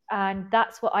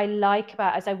that's what I like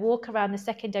about, as I walk around the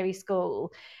secondary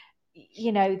school,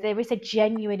 there is a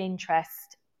genuine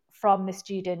interest from the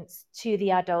students to the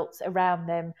adults around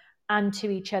them and to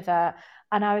each other.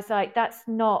 And I was like, that's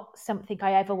not something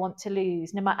I ever want to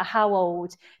lose, no matter how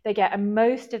old they get. And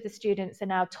most of the students are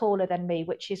now taller than me,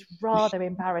 which is rather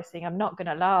embarrassing, I'm not going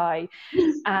to lie.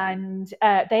 And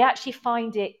they actually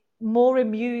find it more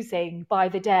amusing by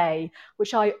the day,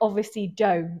 which I obviously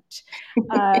don't.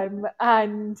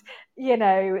 And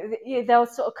they'll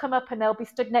sort of come up and they'll be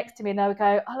stood next to me and they'll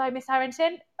go, "Hello, Miss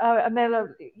Harrington," and they'll,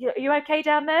 "Are you okay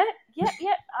down there?" Yeah,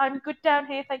 I'm good down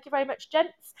here, thank you very much,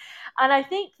 gents. And I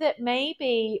think that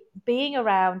maybe being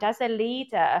around as a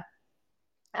leader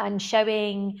and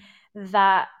showing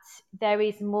that there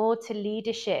is more to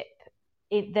leadership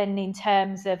than in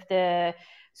terms of the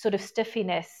sort of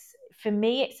stuffiness. For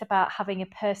me, it's about having a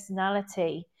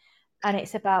personality, and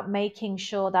it's about making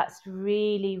sure that's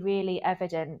really, really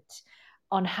evident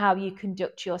on how you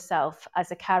conduct yourself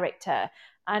as a character.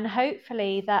 And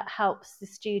hopefully that helps the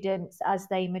students as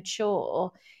they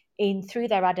mature through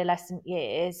their adolescent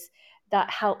years. That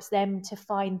helps them to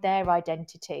find their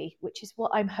identity, which is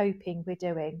what I'm hoping we're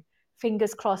doing.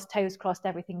 Fingers crossed, toes crossed,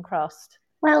 everything crossed.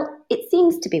 Well, it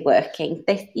seems to be working.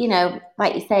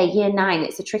 Like you say, year 9,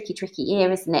 it's a tricky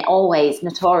year, isn't it? Always,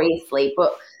 notoriously.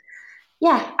 But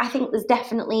yeah, I think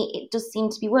it does seem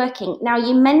to be working. Now,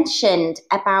 you mentioned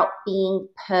about being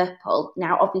purple.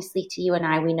 Now, obviously, to you and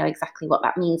I, we know exactly what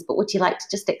that means, but would you like to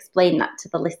just explain that to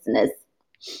the listeners?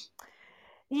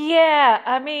 Yeah,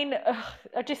 I mean,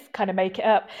 I just kind of make it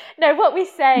up. No, what we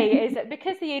say is that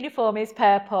because the uniform is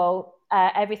purple,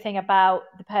 everything about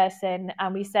the person,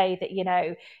 and we say that,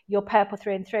 you're purple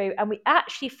through and through. And we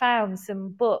actually found some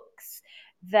books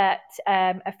that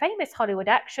a famous Hollywood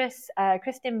actress,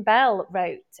 Kristen Bell,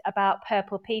 wrote about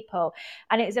purple people.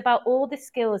 And it was about all the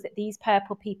skills that these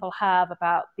purple people have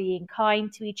about being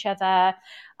kind to each other,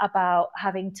 about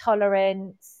having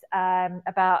tolerance,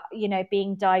 about,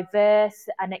 being diverse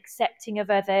and accepting of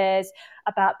others,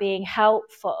 about being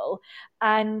helpful.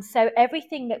 And so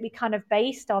everything that we kind of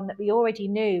based on that we already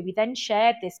knew, we then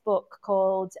shared this book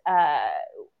called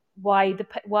why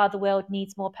the world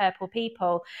needs more purple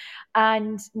people,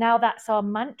 and now that's our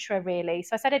mantra, really.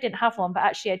 So I said I didn't have one, but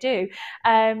actually I do,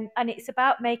 and it's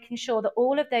about making sure that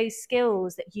all of those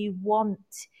skills that you want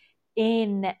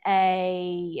in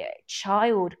a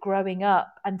child growing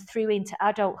up and through into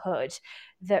adulthood,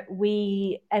 that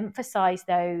we emphasize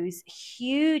those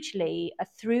hugely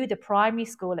through the primary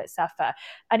school at SAFA.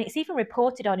 And it's even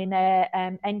reported on in their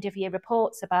end of year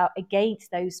reports about against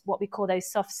those, what we call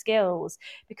those soft skills,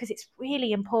 because it's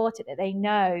really important that they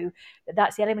know that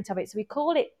that's the element of it. So we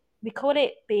call it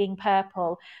being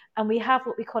purple, and we have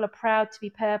what we call a Proud to be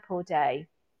Purple Day.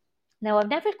 Now, I'm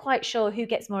never quite sure who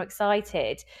gets more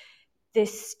excited, the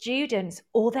students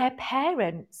or their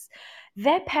parents.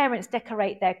 Their parents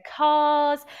decorate their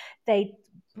cars, they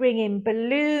bring in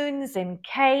balloons and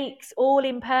cakes, all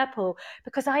in purple,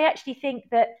 because I actually think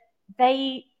that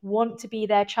they want to be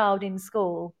their child in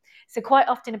school. So quite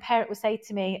often a parent will say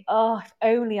to me, oh, if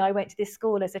only I went to this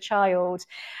school as a child.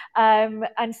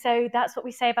 And so that's what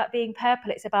we say about being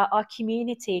purple. It's about our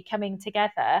community coming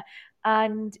together.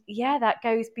 And yeah, that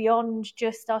goes beyond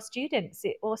just our students.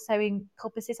 It also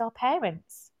encompasses our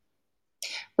parents.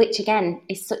 Which again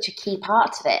is such a key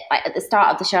part of it. Like at the start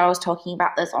of the show, I was talking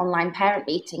about those online parent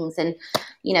meetings, and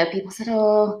people said,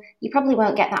 "Oh, you probably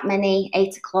won't get that many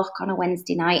 8 o'clock on a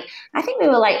Wednesday night." I think we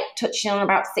were like touching on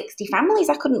about 60 families.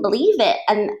 I couldn't believe it,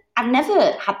 and I've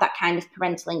never had that kind of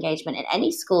parental engagement in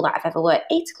any school that I've ever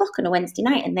worked. 8 o'clock on a Wednesday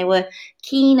night, and they were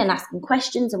keen and asking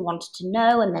questions and wanted to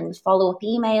know, and then the follow-up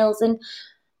emails. And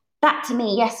that, to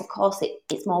me, yes, of course,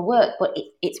 it's more work, but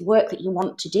it's work that you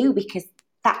want to do because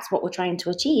that's what we're trying to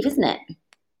achieve, isn't it?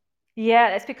 Yeah,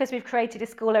 that's because we've created a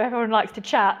school where everyone likes to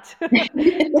chat.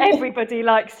 Everybody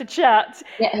likes to chat.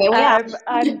 Yeah, here we are.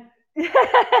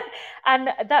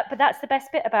 But that's the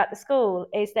best bit about the school,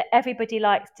 is that everybody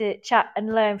likes to chat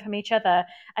and learn from each other.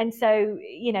 And so,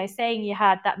 saying you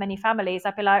had that many families,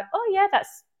 I'd be like, oh yeah,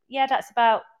 that's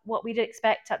about what we'd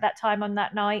expect at that time on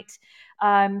that night.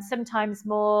 Sometimes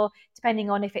more,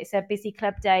 depending on if it's a busy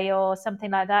club day or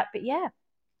something like that. But yeah,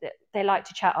 they like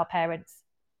to chat, our parents.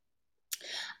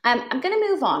 I'm going to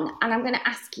move on, and I'm going to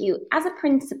ask you, as a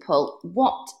principal,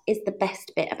 what is the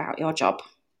best bit about your job?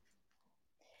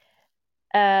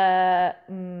 I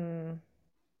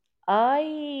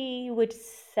would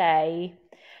say,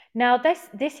 now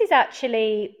this is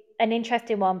actually an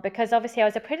interesting one, because obviously I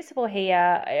was a principal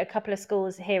here, a couple of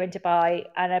schools here in Dubai,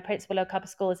 and a principal of a couple of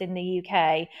schools in the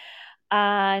UK.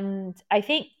 And I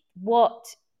think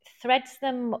what threads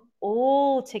them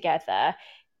all together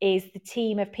is the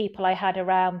team of people I had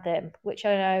around them, which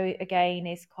I know again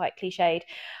is quite cliched.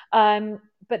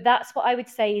 But that's what I would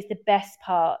say is the best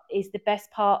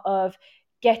part of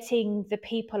getting the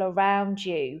people around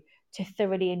you to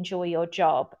thoroughly enjoy your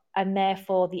job, and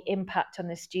therefore the impact on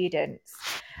the students.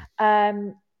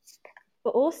 But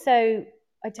also,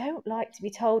 I don't like to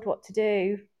be told what to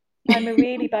do. I'm a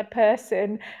really bad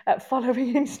person at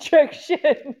following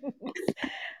instructions.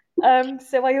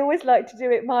 So I always like to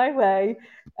do it my way.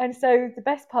 And so the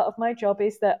best part of my job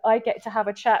is that I get to have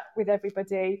a chat with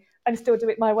everybody and still do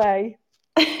it my way.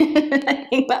 I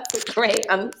think that's a great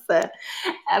answer.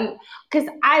 Because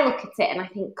I look at it and I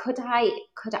think, could I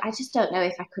just don't know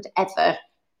if I could ever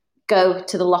go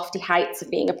to the lofty heights of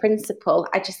being a principal.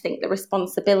 I just think the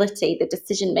responsibility, the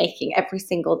decision making every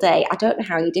single day, I don't know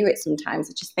how you do it sometimes.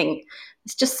 I just think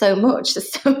it's just so much.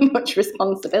 There's so much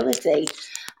responsibility.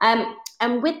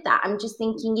 And with that, I'm just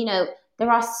thinking,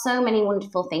 there are so many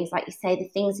wonderful things, like you say, the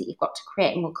things that you've got to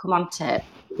create, and we'll come on to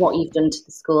what you've done to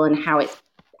the school and how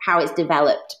it's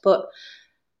developed. But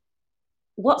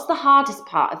what's the hardest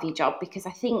part of your job? Because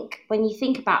I think when you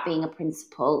think about being a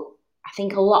principal, I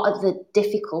think a lot of the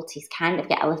difficulties kind of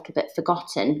get a little bit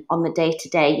forgotten on the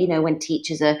day-to-day, when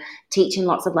teachers are teaching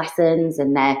lots of lessons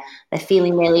and they're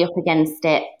feeling really up against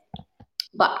it.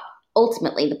 But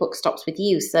ultimately, the book stops with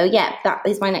you. So yeah, that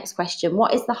is my next question.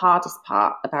 What is the hardest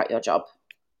part about your job?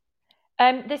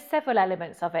 There's several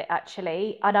elements of it,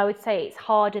 actually. And I would say it's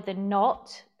harder than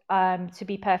not, to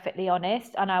be perfectly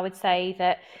honest. And I would say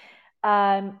that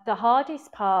the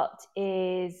hardest part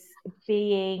is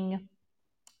being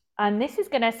And this is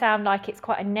going to sound like it's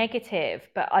quite a negative,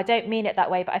 but I don't mean it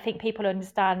that way. But I think people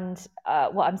understand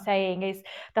what I'm saying is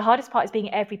the hardest part is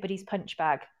being everybody's punch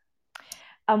bag.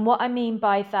 And what I mean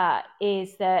by that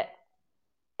is that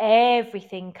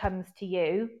everything comes to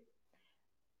you,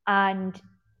 and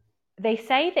they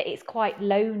say that it's quite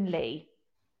lonely.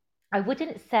 I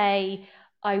wouldn't say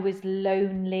I was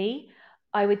lonely.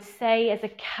 I would say as a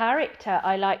character,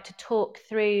 I like to talk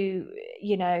through,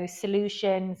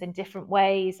 solutions in different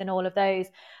ways and all of those.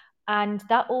 And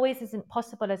that always isn't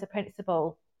possible as a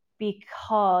principal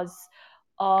because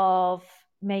of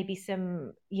maybe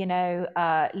some,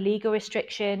 legal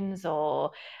restrictions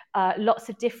or lots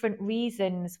of different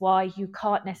reasons why you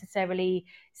can't necessarily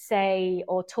say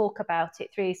or talk about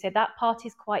it through. So that part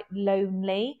is quite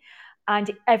lonely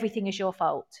and everything is your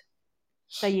fault.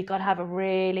 So you've got to have a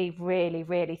really, really,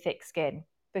 really thick skin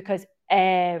because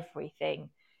everything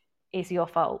is your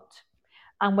fault.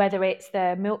 And whether it's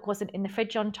the milk wasn't in the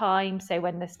fridge on time, so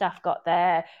when the staff got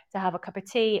there to have a cup of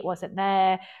tea, it wasn't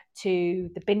there, to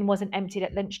the bin wasn't emptied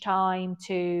at lunchtime,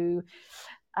 to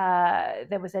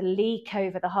there was a leak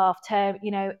over the half term,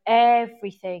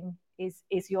 everything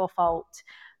is your fault.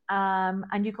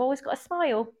 And you've always got to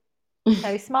smile.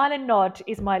 So smile and nod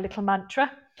is my little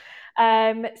mantra.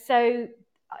 So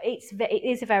it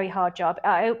is a very hard job.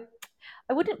 I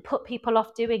wouldn't put people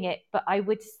off doing it, but I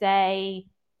would say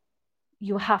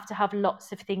you have to have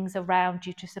lots of things around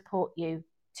you to support you,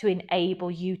 to enable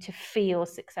you to feel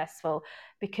successful,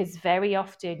 because very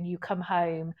often you come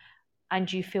home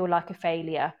and you feel like a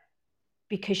failure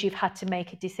because you've had to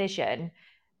make a decision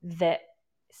that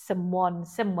someone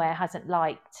somewhere hasn't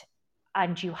liked,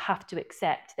 and you have to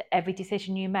accept that every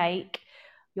decision you make,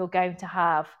 you're going to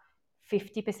have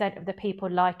 50% of the people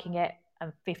liking it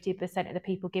and 50% of the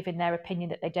people giving their opinion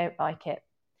that they don't like it.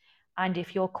 And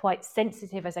if you're quite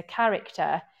sensitive as a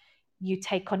character, you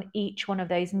take on each one of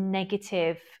those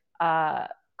negative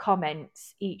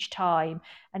comments each time,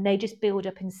 and they just build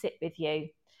up and sit with you.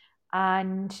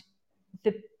 And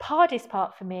the hardest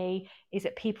part for me is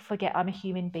that people forget I'm a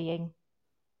human being.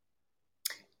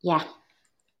 Yeah.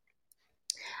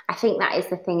 I think that is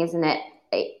the thing, isn't it?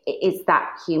 It is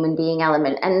that human being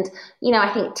element. And,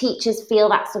 I think teachers feel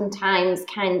that sometimes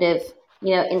kind of,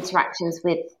 interactions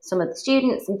with some of the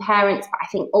students and parents. But I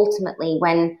think ultimately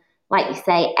when, like you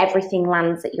say, everything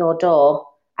lands at your door,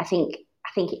 I think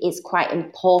it is quite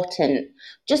important.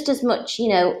 Just as much,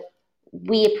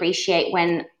 we appreciate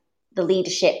when the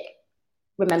leadership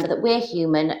remember that we're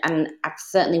human, and I've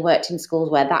certainly worked in schools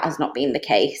where that has not been the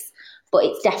case. But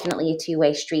it's definitely a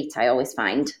two-way street, I always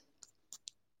find.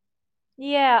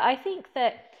 Yeah, I think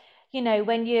that,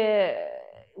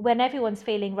 when everyone's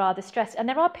feeling rather stressed, and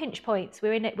there are pinch points,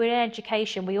 we're in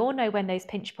education, we all know when those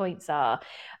pinch points are,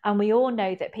 and we all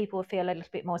know that people feel a little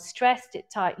bit more stressed at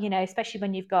time, especially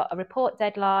when you've got a report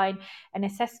deadline, an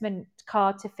assessment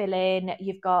card to fill in,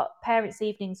 you've got parents'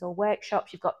 evenings or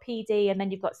workshops, you've got PD, and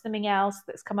then you've got something else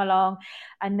that's come along,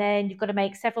 and then you've got to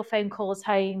make several phone calls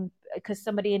home because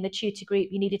somebody in the tutor group,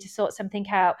 you needed to sort something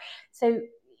out. So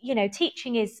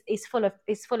teaching is full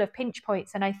of pinch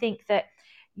points, and I think that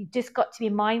you just got to be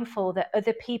mindful that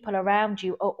other people around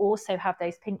you also have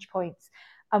those pinch points.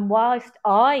 And whilst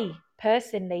I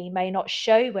personally may not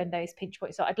show when those pinch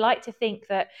points are, I'd like to think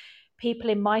that people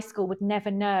in my school would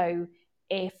never know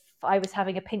if I was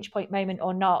having a pinch point moment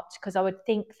or not, because I would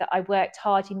think that I worked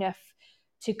hard enough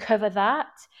to cover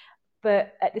that.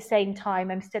 But at the same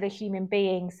time, I'm still a human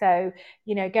being. So,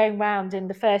 going around and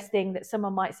the first thing that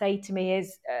someone might say to me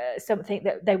is something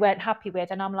that they weren't happy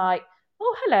with. And I'm like,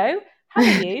 oh, hello, how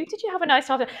are you? Did you have a nice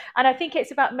holiday? And I think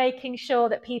it's about making sure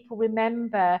that people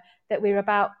remember that we're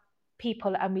about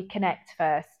people and we connect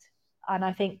first. And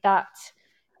I think that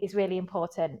is really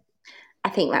important. I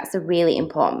think that's a really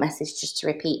important message, just to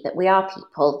repeat that we are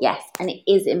people, yes, and it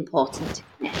is important to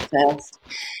connect first.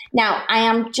 Now, I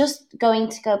am just going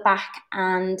to go back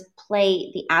and play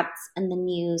the ads and the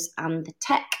news and the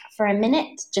tech for a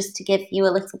minute, just to give you a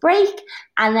little break.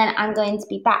 And then I'm going to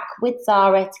be back with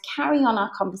Zara to carry on our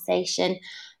conversation,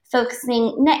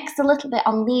 focusing next a little bit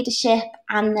on leadership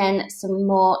and then some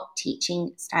more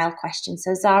teaching style questions.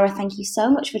 So Zara, thank you so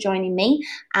much for joining me,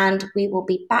 and we will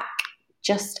be back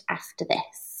just after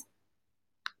this.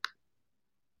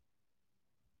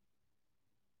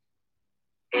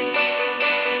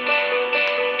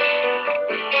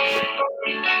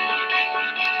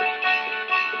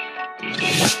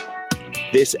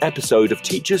 This episode of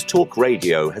Teachers Talk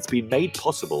Radio has been made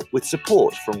possible with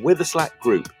support from Witherslack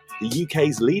Group, the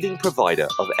UK's leading provider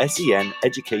of SEN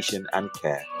education and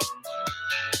care.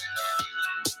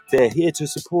 They're here to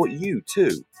support you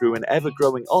too through an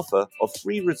ever-growing offer of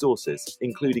free resources,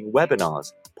 including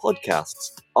webinars,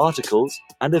 podcasts, articles,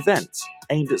 and events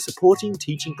aimed at supporting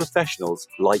teaching professionals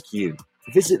like you.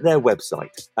 Visit their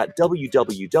website at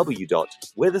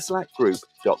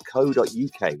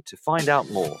www.witherslackgroup.co.uk to find out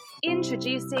more.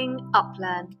 Introducing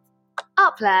UpLearn.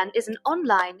 UpLearn is an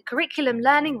online curriculum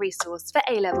learning resource for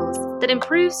A-levels that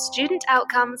improves student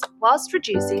outcomes whilst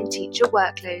reducing teacher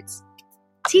workloads.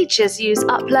 Teachers use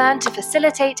UpLearn to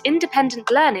facilitate independent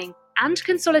learning and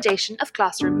consolidation of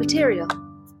classroom material.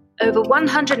 Over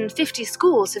 150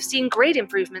 schools have seen grade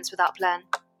improvements with UpLearn,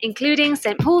 including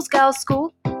St Paul's Girls'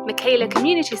 School, Michaela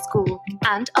Community School,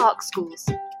 and ARC schools.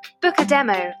 Book a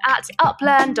demo at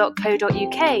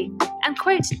uplearn.co.uk and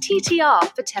quote TTR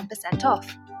for 10%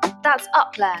 off. That's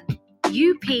UpLearn,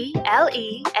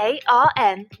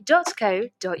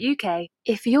 uplearn.co.uk.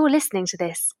 If you're listening to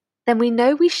this, then we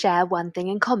know we share one thing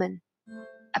in common: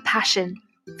 a passion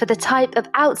for the type of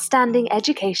outstanding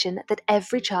education that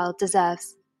every child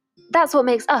deserves. That's what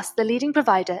makes us the leading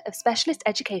provider of specialist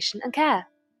education and care.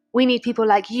 We need people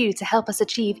like you to help us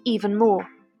achieve even more.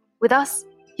 With us,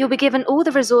 you'll be given all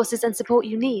the resources and support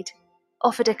you need,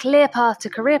 offered a clear path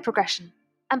to career progression,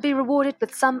 and be rewarded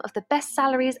with some of the best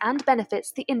salaries and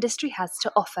benefits the industry has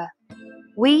to offer.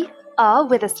 We are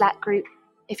Witherslack Group.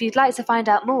 If you'd like to find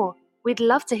out more, we'd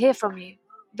love to hear from you.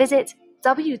 Visit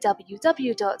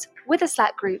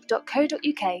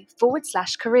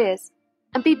www.witherslackgroup.co.uk/careers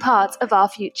and be part of our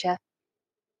future.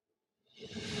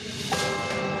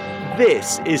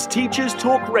 This is Teachers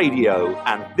Talk Radio,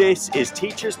 and this is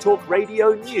Teachers Talk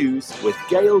Radio News with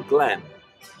Gail Glenn.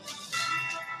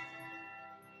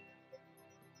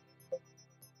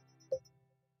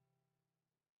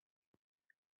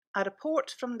 A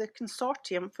report from the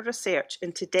Consortium for Research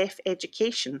into Deaf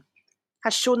Education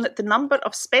has shown that the number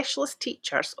of specialist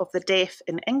teachers of the deaf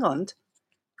in England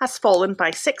has fallen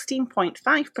by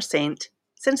 16.5%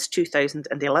 since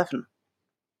 2011.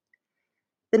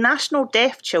 The National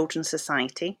Deaf Children's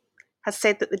Society has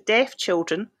said that the deaf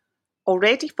children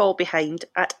already fall behind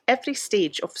at every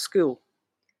stage of school,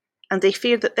 and they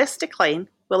fear that this decline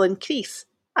will increase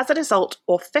as a result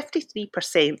of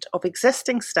 53% of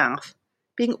existing staff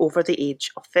being over the age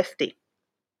of 50.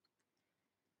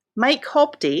 Mike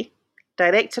Hobday,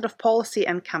 Director of Policy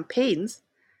and Campaigns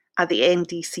at the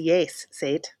NDCS,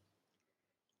 said,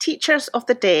 "Teachers of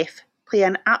the deaf play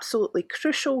an absolutely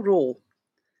crucial role,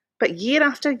 but year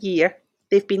after year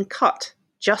they've been cut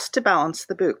just to balance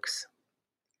the books.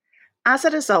 As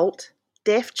a result,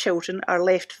 deaf children are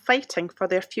left fighting for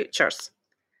their futures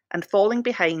and falling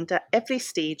behind at every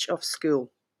stage of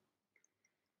school.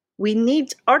 We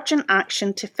need urgent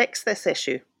action to fix this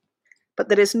issue, but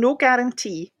there is no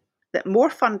guarantee that more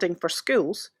funding for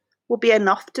schools will be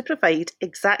enough to provide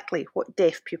exactly what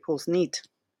deaf pupils need."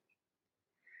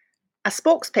 A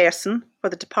spokesperson for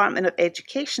the Department of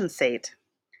Education said,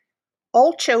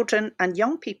 "All children and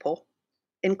young people,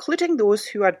 including those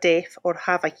who are deaf or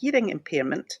have a hearing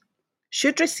impairment,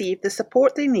 should receive the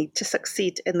support they need to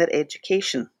succeed in their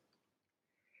education.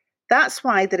 That's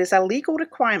why there is a legal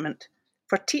requirement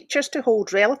for teachers to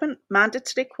hold relevant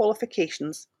mandatory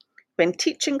qualifications when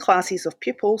teaching classes of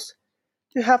pupils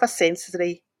who have a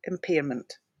sensory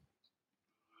impairment."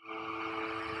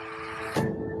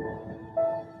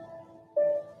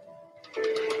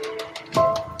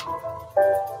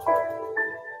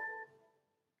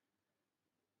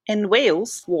 In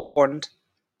Wales, warned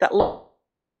that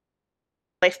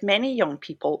left many young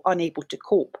people unable to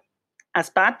cope, as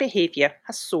bad behaviour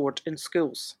has soared in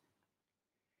schools.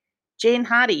 Jane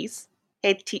Harries,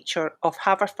 head teacher of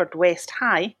Haverfordwest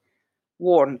High,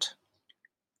 warned,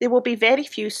 "There will be very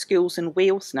few schools in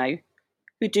Wales now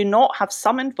who do not have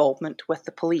some involvement with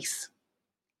the police.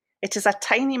 It is a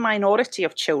tiny minority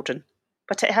of children,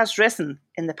 but it has risen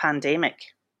in the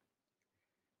pandemic."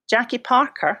 Jackie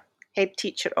Parker, head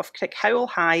teacher of Crickhowell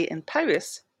High in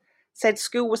Powys, said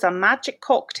school was a magic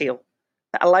cocktail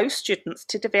that allows students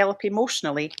to develop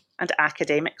emotionally and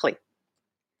academically.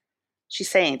 She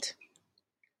said,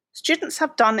 "Students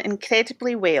have done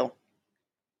incredibly well,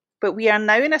 but we are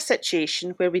now in a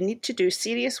situation where we need to do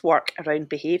serious work around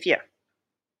behaviour.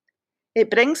 It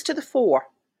brings to the fore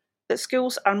that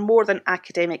schools are more than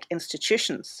academic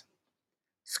institutions.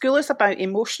 School is about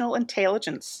emotional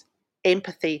intelligence,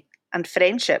 empathy, and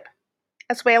friendship,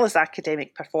 as well as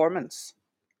academic performance.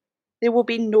 There will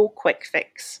be no quick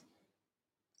fix."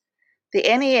 The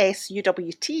NAS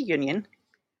UWT union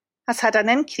has had an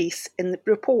increase in the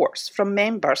reports from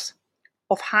members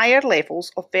of higher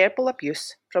levels of verbal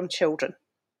abuse from children.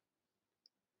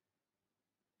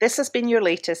 This has been your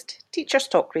latest Teachers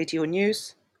Talk Radio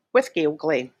News with Gail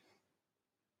Glenn.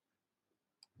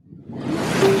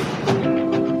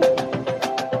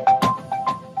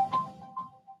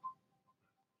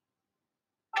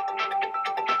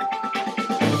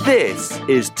 This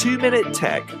is 2 Minute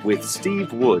Tech with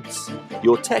Steve Woods,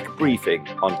 your tech briefing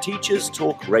on Teachers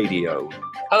Talk Radio.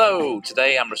 Hello,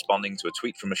 today I'm responding to a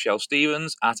tweet from Michelle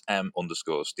Stevens at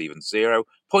 @m_Stevens0,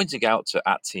 pointing out to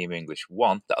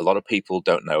 @TeamEnglish1 that a lot of people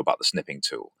don't know about the snipping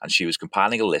tool, and she was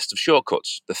compiling a list of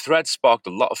shortcuts. The thread sparked a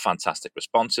lot of fantastic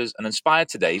responses and inspired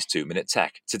today's 2 Minute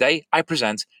Tech. Today I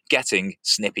present Getting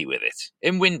Snippy with It.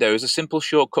 In Windows, a simple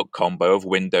shortcut combo of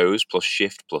Windows plus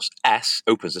Shift plus S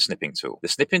opens the snipping tool. The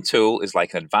snipping tool is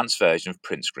like an advanced version of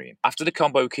print screen. After the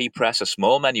combo key press, a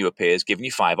small menu appears giving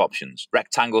you 5 options.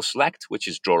 Rectangle select, which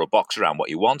is draw a box around what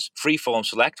you want. Freeform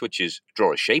select, which is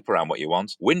draw a shape around what you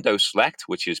want. Window select,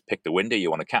 which is pick the window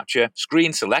you want to capture.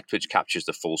 Screen select, which captures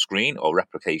the full screen or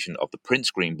replication of the print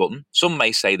screen button. Some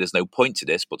may say there's no point to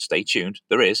this, but stay tuned,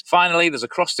 there is. Finally, there's a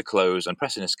cross to close, and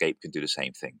pressing escape can do the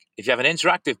same thing. If you have an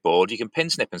interactive board, you can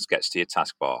pin Snip and Sketch to your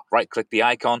taskbar. Right-click the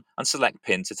icon and select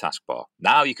Pin to Taskbar.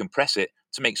 Now you can press it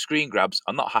to make screen grabs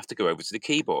and not have to go over to the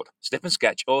keyboard. Snip and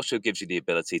Sketch also gives you the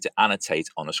ability to annotate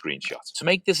on a screenshot. To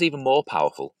make this even more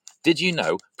powerful, did you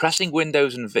know pressing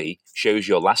Windows and V shows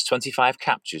your last 25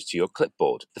 captures to your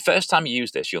clipboard? The first time you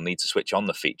use this, you'll need to switch on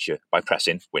the feature by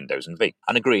pressing Windows and V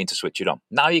and agreeing to switch it on.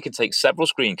 Now you can take several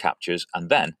screen captures and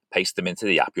then paste them into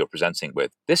the app you're presenting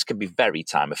with. This can be very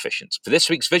time efficient. For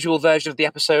this week's visual version of the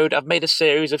episode, I've made a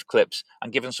series of clips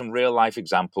and given some real-life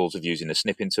examples of using the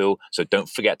snipping tool, so don't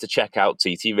forget to check out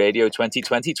TT Radio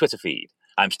 2020 Twitter feed.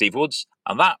 I'm Steve Woods,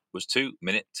 and that was 2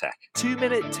 Minute Tech. 2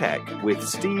 Minute Tech with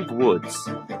Steve Woods,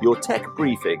 your tech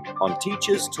briefing on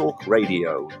Teachers Talk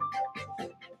Radio.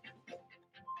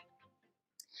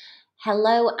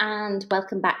 Hello and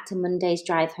welcome back to Monday's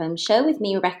Drive Home Show with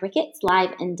me, Rebecca Ricketts,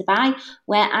 live in Dubai,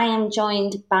 where I am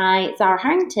joined by Zara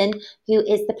Harrington, who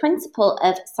is the principal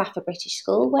of Safa British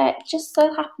School, where it just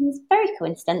so happens, very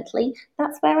coincidentally,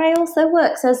 that's where I also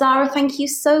work. So Zara, thank you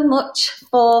so much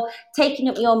for taking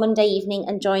up your Monday evening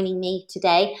and joining me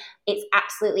today. It's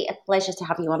absolutely a pleasure to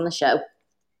have you on the show.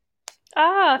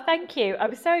 Thank you.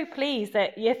 I'm so pleased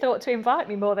that you thought to invite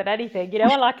me more than anything. You know,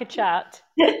 I like a chat.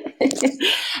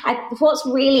 What's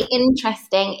really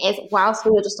interesting is whilst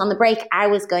we were just on the break, I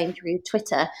was going through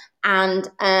Twitter and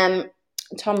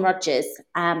Tom Rogers,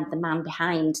 the man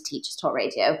behind Teachers Talk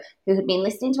Radio, who had been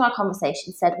listening to our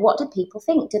conversation, said, what do people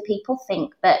think? Do people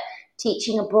think that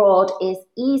teaching abroad is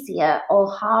easier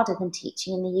or harder than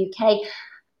teaching in the UK?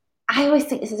 I always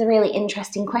think this is a really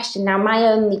interesting question. Now, my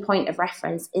only point of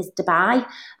reference is Dubai.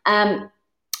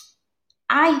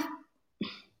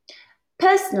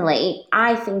 Personally,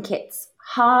 I think it's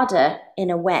harder in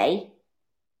a way,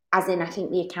 as in I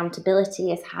think the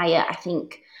accountability is higher. I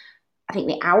think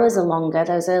the hours are longer.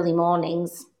 Those early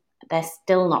mornings, they're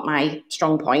still not my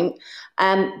strong point.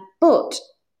 But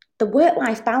the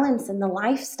work-life balance and the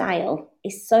lifestyle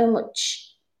is so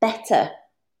much better.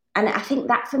 And I think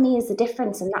that for me is the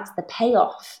difference, and that's the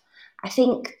payoff. I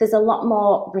think there's a lot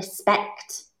more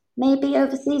respect maybe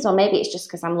overseas, or maybe it's just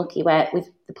because I'm lucky with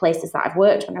the places that I've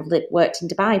worked when I've worked in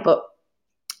Dubai. But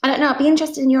I don't know, I'd be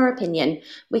interested in your opinion.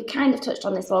 We kind of touched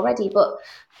on this already, but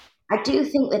I do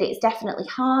think that it's definitely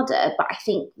harder, but I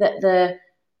think that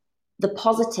the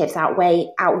positives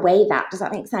outweigh that. Does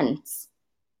that make sense?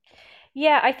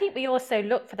 Yeah, I think we also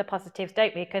look for the positives,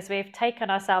 don't we? Because we've taken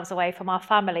ourselves away from our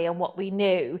family and what we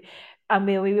knew, and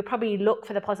we would probably look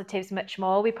for the positives much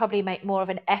more. We probably make more of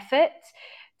an effort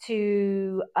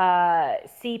to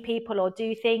see people or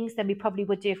do things than we probably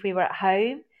would do if we were at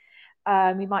home.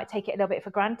 We might take it a little bit for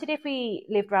granted. If we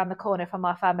lived around the corner from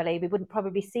our family, we wouldn't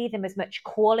probably see them as much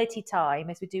quality time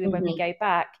as we do when we go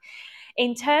back.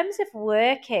 In terms of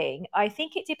working, I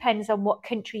think it depends on what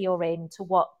country you're in to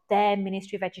what their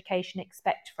Ministry of Education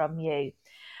expect from you.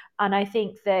 And I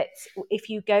think that if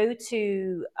you go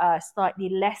to slightly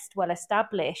less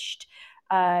well-established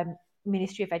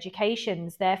Ministry of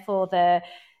Educations, therefore the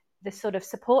sort of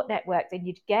support network that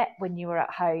you'd get when you were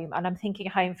at home, and I'm thinking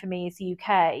home for me is the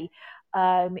UK,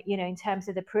 in terms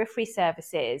of the periphery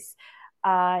services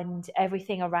and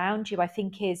everything around you, I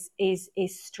think is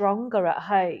stronger at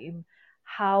home.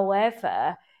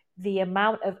 However, the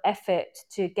amount of effort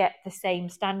to get the same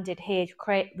standard here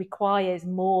requires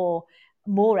more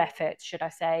effort, should I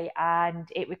say, and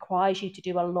it requires you to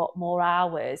do a lot more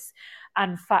hours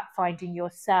and fact-finding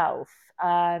yourself.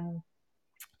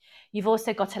 You've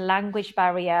also got a language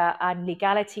barrier and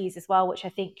legalities as well, which I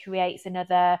think creates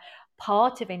another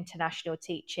part of international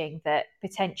teaching that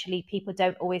potentially people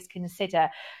don't always consider,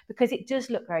 because it does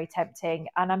look very tempting.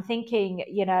 And I'm thinking,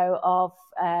 of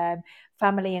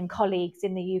family and colleagues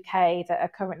in the UK that are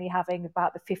currently having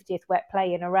about the 50th wet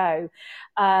play in a row.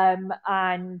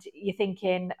 And you're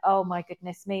thinking, oh my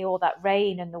goodness me, all that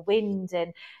rain and the wind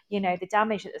and, the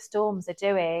damage that the storms are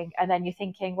doing. And then you're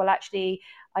thinking, well, actually,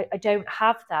 I don't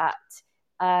have that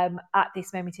at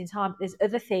this moment in time. There's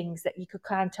other things that you could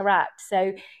counteract.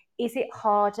 So is it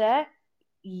harder?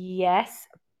 Yes.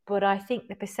 But I think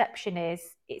the perception is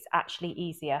it's actually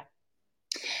easier.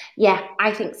 Yeah,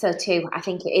 I think so too. I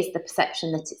think it is the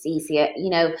perception that it's easier.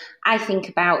 I think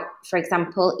about, for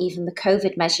example, even the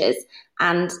COVID measures.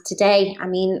 And today,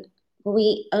 were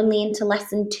we only into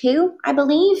lesson 2, I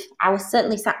believe? I was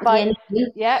certainly sat with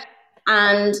you. Yeah.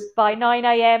 And by 9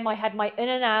 a.m. I had my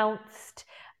unannounced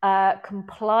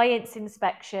compliance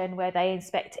inspection where they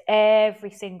inspect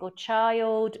every single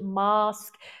child,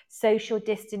 mask, social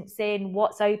distancing,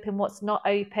 what's open, what's not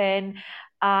open.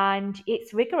 And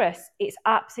it's rigorous. It's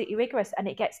absolutely rigorous. And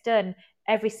it gets done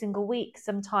every single week,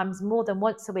 sometimes more than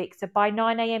once a week. So by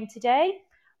 9 a.m. today,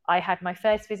 I had my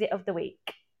first visit of the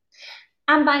week.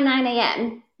 And by 9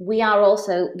 a.m, we are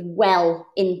also well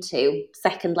into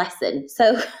second lesson.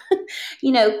 So,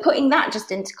 putting that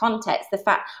just into context, the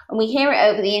fact when we hear it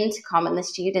over the intercom and the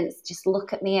students just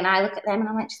look at me and I look at them and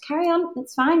I'm like, just carry on.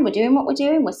 It's fine. We're doing what we're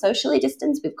doing. We're socially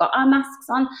distanced. We've got our masks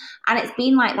on. And it's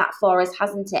been like that for us,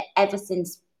 hasn't it, ever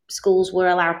since schools were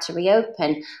allowed to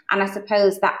reopen. And I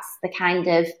suppose that's the kind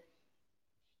of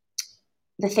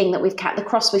the thing that the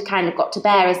cross we've kind of got to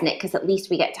bear, isn't it? Because at least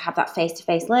we get to have that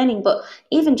face-to-face learning. But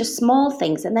even just small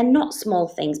things, and they're not small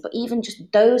things, but even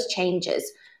just those changes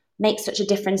make such a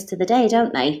difference to the day,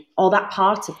 don't they? Or that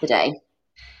part of the day.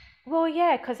 Well,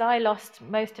 yeah, because I lost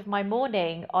most of my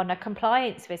morning on a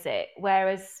compliance visit,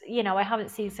 whereas, I haven't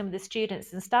seen some of the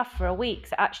students and staff for a week.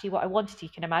 So actually what I wanted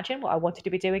to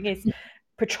be doing is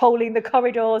patrolling the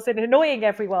corridors and annoying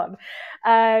everyone.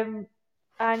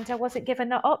 And I wasn't given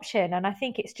that option. And I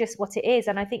think it's just what it is.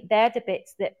 And I think they're the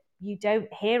bits that you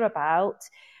don't hear about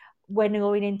when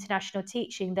you're in international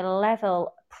teaching, the level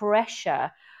of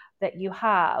pressure that you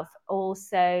have,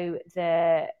 also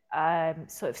the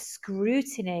sort of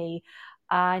scrutiny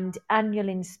and annual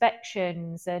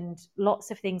inspections and lots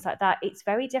of things like that. It's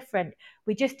very different.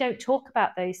 We just don't talk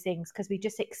about those things because we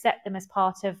just accept them as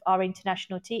part of our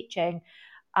international teaching.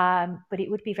 But it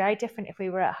would be very different if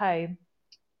we were at home.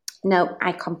 No,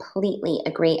 I completely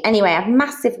agree. Anyway, I've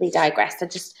massively digressed.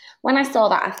 When I saw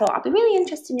that, I thought I'd be really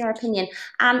interested in your opinion.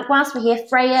 And whilst we're here,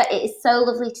 Freya, it is so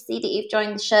lovely to see that you've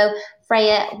joined the show.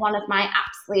 Freya, one of my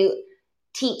absolute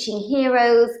teaching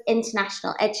heroes,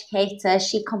 international educator.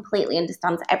 She completely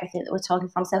understands everything that we're talking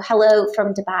from. So hello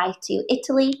from Dubai to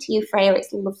Italy to you, Freya.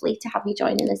 It's lovely to have you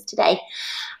joining us today.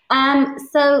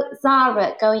 So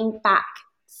Zara, going back.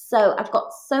 So I've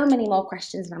got so many more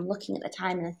questions and I'm looking at the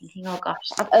time and I'm thinking, oh gosh,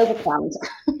 I've overplanned.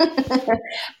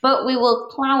 But we will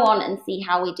plow on and see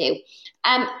how we do.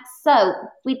 So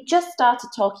we just started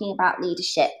talking about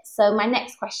leadership. So my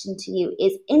next question to you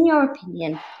is, in your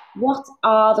opinion, what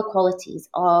are the qualities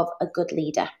of a good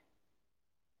leader?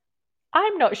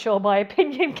 I'm not sure my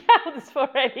opinion counts for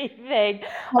anything.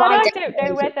 Well, and I don't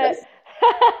know whether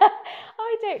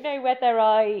I don't know whether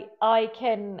I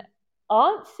can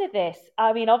answer this.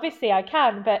 I mean, obviously I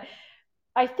can, but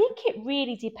I think it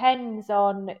really depends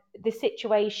on the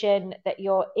situation that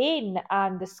you're in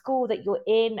and the school that you're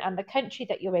in and the country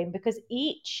that you're in, because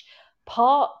each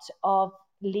part of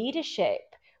leadership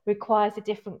requires a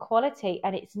different quality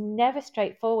and it's never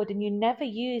straightforward and you never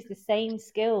use the same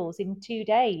skills in 2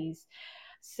 days.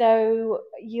 So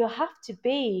you have to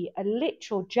be a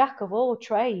literal jack of all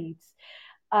trades.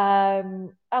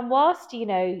 And whilst,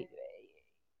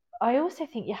 I also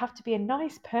think you have to be a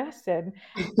nice person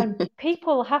and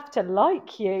people have to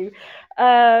like you.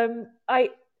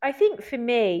 I think for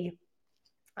me,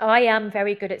 I am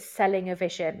very good at selling a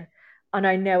vision. And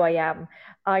I know I am.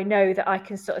 I know that I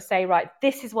can sort of say, right,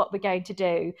 this is what we're going to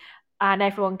do. And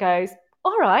everyone goes,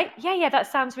 all right, yeah,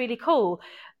 that sounds really cool.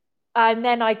 And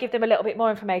then I give them a little bit more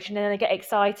information and then they get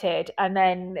excited and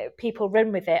then people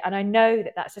run with it. And I know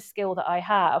that that's a skill that I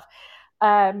have.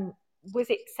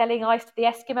 Was it selling ice to the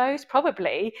Eskimos?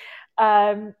 Probably.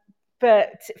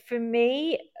 But for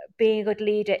me, being a good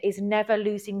leader is never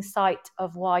losing sight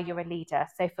of why you're a leader.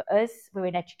 So for us, we're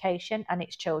in education and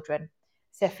it's children.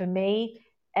 So for me,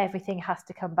 everything has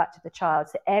to come back to the child.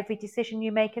 So every decision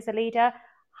you make as a leader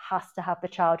has to have the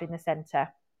child in the centre.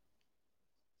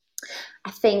 I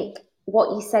think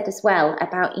what you said as well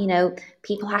about,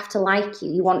 people have to like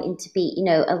you. You want him to be,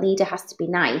 a leader has to be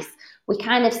nice. We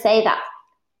kind of say that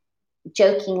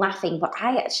joking, laughing, but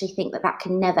I actually think that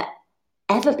can never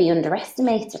ever be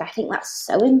underestimated. I think that's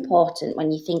so important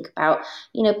when you think about,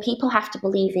 people have to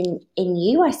believe in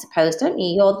you, I suppose, don't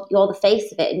you? You're the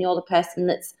face of it, and you're the person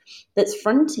that's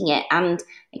fronting it. And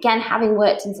again, having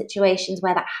worked in situations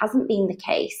where that hasn't been the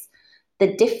case,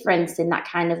 the difference in that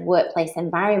kind of workplace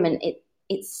environment,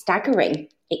 it's staggering.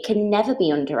 It can never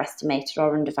be underestimated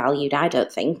or undervalued, I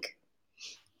don't think.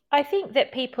 I think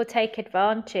that people take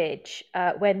advantage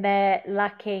when they're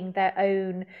lacking their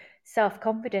own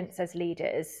self-confidence as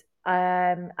leaders.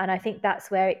 And I think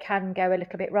that's where it can go a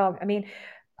little bit wrong. I mean,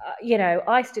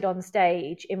 I stood on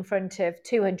stage in front of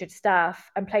 200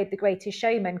 staff and played The Greatest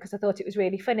Showman because I thought it was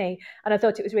really funny and I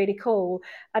thought it was really cool.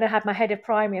 And I had my head of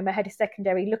primary and my head of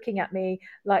secondary looking at me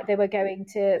like they were going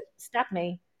to stab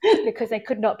me because they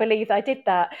could not believe I did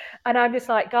that. And I'm just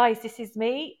like, guys, this is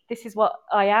me. This is what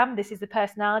I am. This is the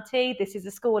personality. This is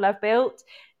the school I've built.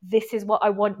 This is what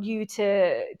I want you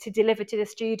to deliver to the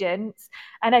students.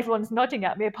 And everyone's nodding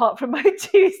at me apart from my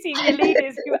two senior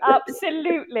leaders who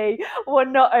absolutely were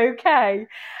not okay.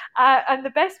 And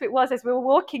the best bit was as we were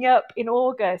walking up in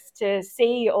August to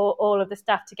see all of the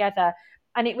staff together.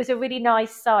 And it was a really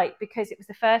nice sight because it was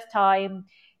the first time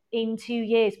in 2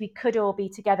 years we could all be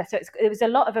together. So it was a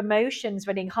lot of emotions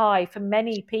running high for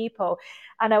many people.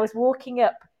 And I was walking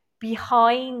up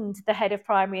behind the head of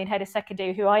primary and head of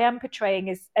secondary, who I am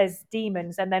portraying as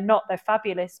demons, and they're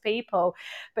fabulous people.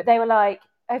 But they were like,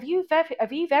 have you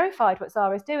verified what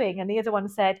Zara's doing? And the other one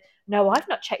said, no, I've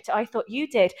not checked it. I thought you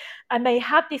did. And they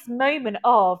had this moment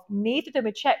of neither of them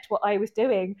had checked what I was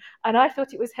doing. And I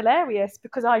thought it was hilarious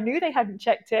because I knew they hadn't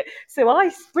checked it. So I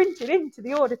sprinted into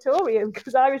the auditorium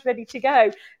because I was ready to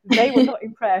go. They were not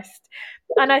impressed.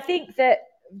 And I think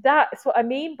that's what I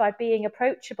mean by being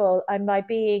approachable and by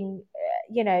being,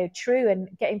 true and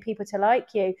getting people to like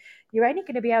you. You're only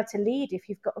going to be able to lead if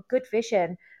you've got a good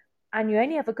vision. And you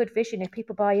only have a good vision if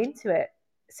people buy into it.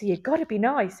 So you've got to be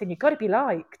nice and you've got to be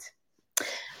liked.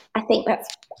 I think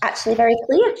that's actually very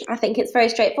clear. I think it's very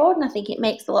straightforward and I think it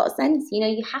makes a lot of sense.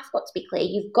 You have got to be clear.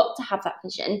 You've got to have that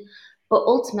vision. But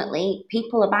ultimately,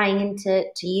 people are buying into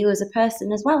you as a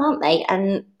person as well, aren't they?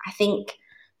 And I think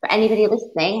for anybody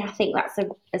listening, I think that's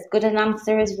as good an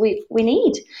answer as we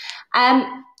need.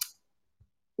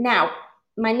 Now,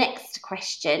 my next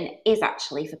question is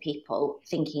actually for people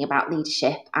thinking about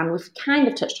leadership, and we've kind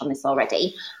of touched on this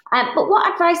already. But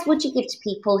what advice would you give to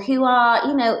people who are,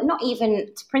 not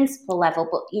even to principal level,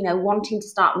 but, wanting to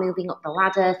start moving up the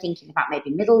ladder, thinking about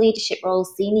maybe middle leadership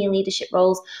roles, senior leadership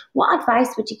roles? What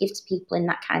advice would you give to people in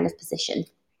that kind of position?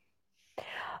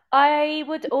 I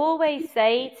would always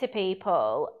say to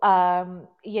people,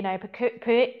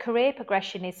 career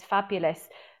progression is fabulous,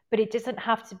 but it doesn't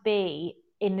have to be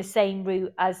in the same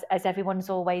route as everyone's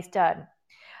always done.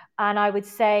 And I would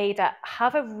say that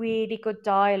have a really good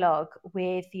dialogue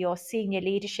with your senior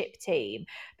leadership team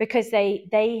because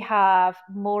they have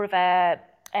more of a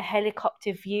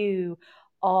helicopter view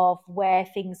of where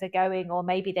things are going, or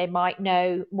maybe they might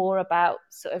know more about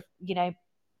sort of,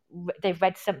 they've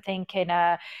read something in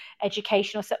a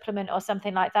educational supplement or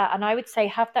something like that. And I would say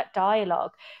have that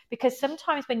dialogue, because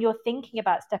sometimes when you're thinking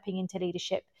about stepping into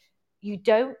leadership, you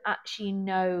don't actually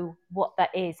know what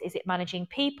that is. Is it managing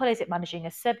people? Is it managing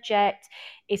a subject?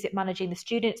 Is it managing the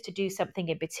students to do something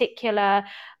in particular?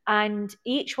 And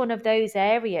each one of those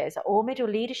areas are all middle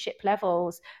leadership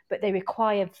levels, but they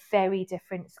require very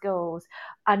different skills.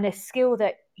 And a skill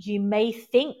that you may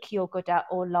think you're good at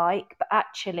or like, but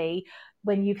actually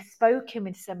when you've spoken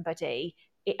with somebody,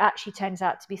 it actually turns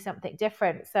out to be something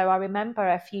different. So I remember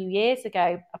a few years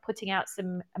ago putting out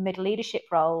some middle leadership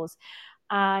roles,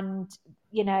 and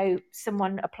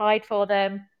someone applied for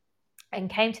them and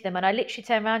came to them, and I literally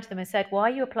turned around to them and said,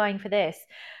 why are you applying for this?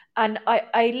 And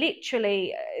I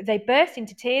literally, they burst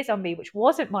into tears on me, which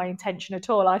wasn't my intention at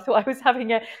all. I thought I was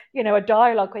having a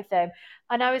dialogue with them.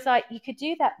 And I was like, you could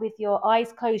do that with your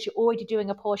eyes closed. You're already doing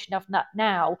a portion of that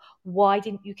now. Why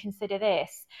didn't you consider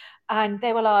this? And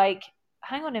they were like,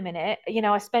 hang on a minute.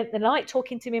 I spent the night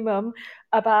talking to my mum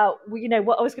about,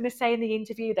 what I was going to say in the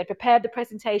interview. They prepared the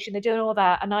presentation, they're doing all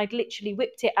that. And I'd literally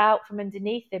whipped it out from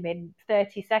underneath them in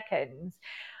 30 seconds.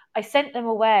 I sent them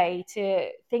away to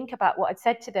think about what I'd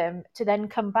said to them, to then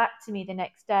come back to me the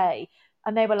next day.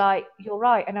 And they were like, you're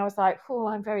right. And I was like, oh,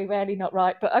 I'm very rarely not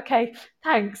right, but okay,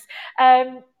 thanks.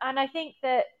 And I think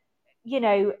that,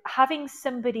 having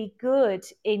somebody good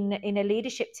in a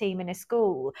leadership team in a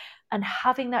school and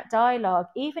having that dialogue,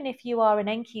 even if you are an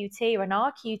NQT or an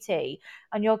RQT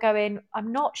and you're going,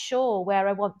 I'm not sure where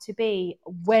I want to be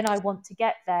when I want to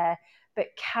get there, but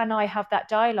can I have that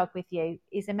dialogue with you,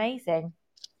 is amazing.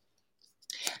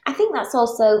 I think that's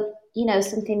also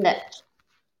something that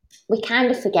we kind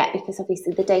of forget because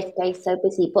obviously the day-to-day is so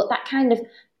busy, but that kind of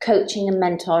coaching and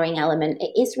mentoring element,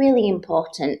 it is really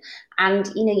important. And,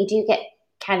 you do get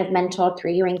kind of mentored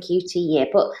through your NQT year,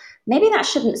 but maybe that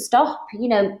shouldn't stop.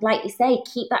 Like you say,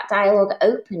 keep that dialogue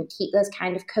open, keep those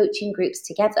kind of coaching groups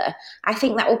together. I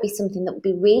think that would be something that would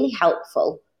be really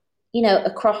helpful,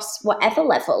 across whatever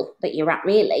level that you're at,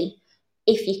 really.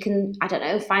 If you can, I don't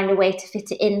know, find a way to fit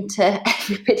it into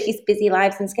everybody's busy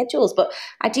lives and schedules. But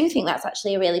I do think that's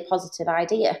actually a really positive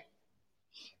idea.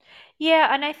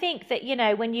 Yeah, and I think that,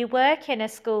 when you work in a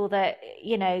school that,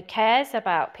 cares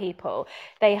about people,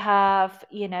 they have,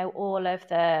 all of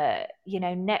the,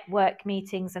 network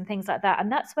meetings and things like that.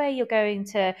 And that's where you're going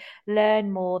to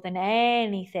learn more than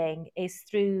anything, is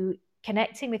through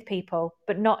connecting with people,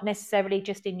 but not necessarily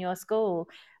just in your school.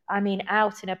 I mean,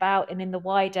 out and about and in the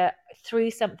wider,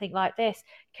 through something like this,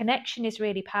 connection is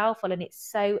really powerful, and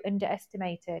it's so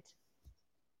underestimated.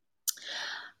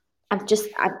 I'm just,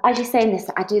 as you're saying this,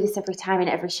 I do this every time in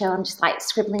every show. I'm just like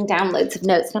scribbling down loads of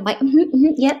notes, and I'm like,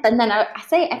 yep. And then I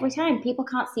say it every time. People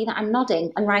can't see that I'm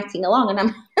nodding and writing along, and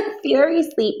I'm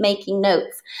furiously making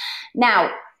notes.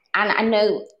 Now, and I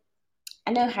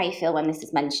know how you feel when this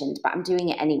is mentioned, but I'm doing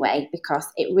it anyway because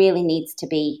it really needs to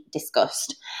be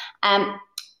discussed.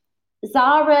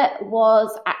 Zara was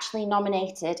actually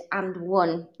nominated and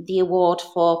won the award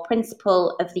for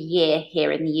Principal of the Year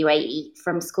here in the UAE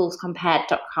from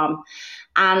schoolscompared.com.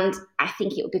 And I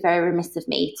think it would be very remiss of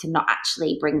me to not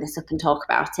actually bring this up and talk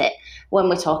about it when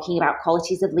we're talking about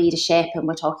qualities of leadership and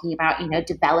we're talking about,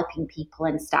 developing people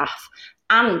and staff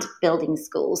and building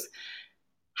schools.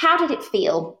 How did it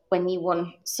feel when you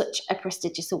won such a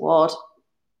prestigious award?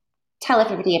 Tell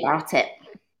everybody about it.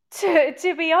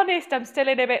 To be honest, I'm still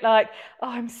in a bit like,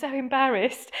 I'm so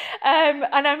embarrassed. And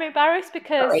I'm embarrassed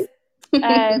because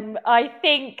I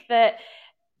think that,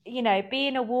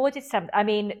 being awarded something, I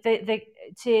mean,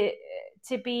 to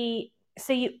be,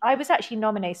 I was actually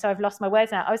nominated, so I've lost my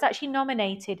words now. I was actually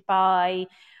nominated by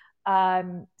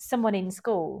someone in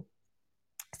school.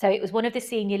 So it was one of the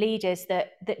senior leaders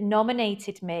that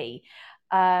nominated me,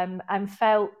 and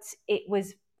felt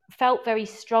very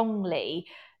strongly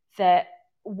that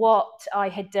what I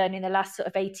had done in the last sort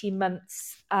of 18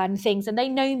 months and things, and they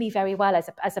know me very well as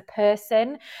a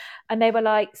person, and they were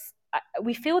like,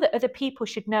 we feel that other people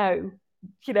should know,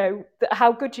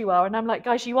 how good you are. And I'm like,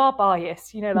 guys, you are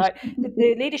biased, like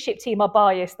the leadership team are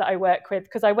biased that I work with,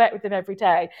 because I work with them every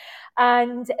day.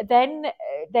 And then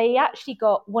they actually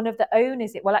got one of the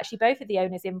owners, well, actually both of the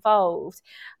owners involved,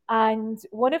 and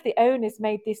one of the owners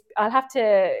made this, I'll have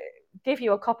to give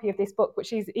you a copy of this book,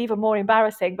 which is even more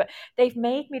embarrassing, but they've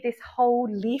made me this whole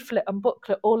leaflet and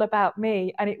booklet all about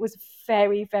me, and it was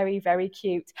very, very, very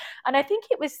cute. And I think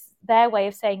it was their way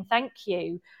of saying thank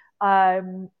you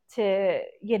to,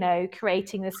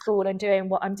 creating the school and doing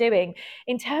what I'm doing.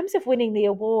 In terms of winning the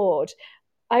award,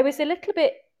 I was a little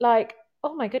bit like,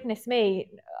 oh my goodness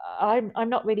me, I'm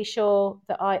not really sure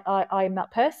that I'm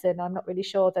that person. I'm not really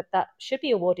sure that should be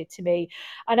awarded to me.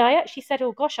 And I actually said,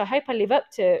 oh gosh, I hope I live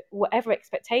up to whatever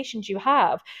expectations you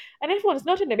have. And everyone's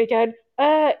nodding at me going,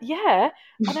 yeah.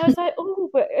 And I was like,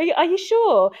 oh, but are you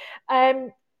sure?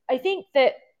 I think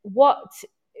that what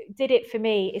did it for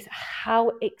me is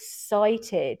how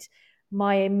excited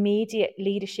my immediate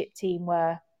leadership team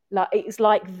were. Like, it was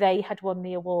like they had won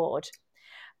the award.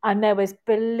 And there was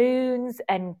balloons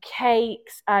and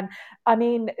cakes, and I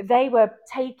mean, they were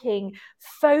taking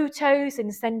photos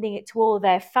and sending it to all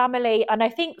their family. And I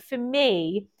think for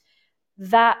me,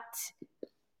 that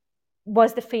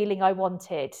was the feeling I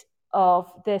wanted.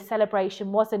 Of the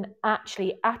celebration wasn't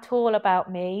actually at all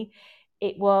about me.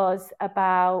 It was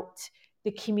about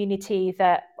the community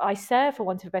that I serve, for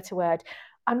want of a better word.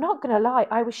 I'm not going to lie,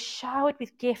 I was showered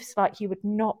with gifts like you would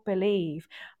not believe.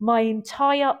 My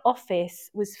entire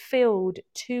office was filled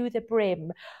to the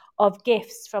brim of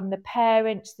gifts from the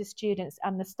parents, the students,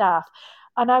 and the staff.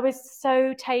 And I was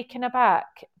so taken aback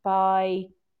by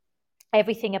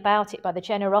everything about it, by the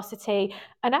generosity,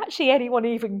 and actually anyone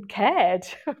even cared.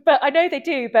 But I know they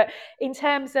do. But in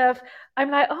terms of, I'm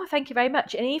like, oh, thank you very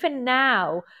much. And even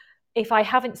now, if I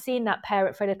haven't seen that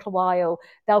parent for a little while,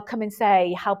 they'll come and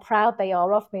say how proud they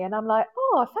are of me. And I'm like,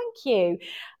 oh, thank you.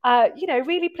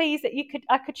 Really pleased that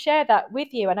I could share that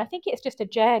with you. And I think it's just a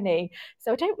journey.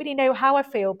 So I don't really know how I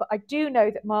feel, but I do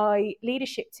know that my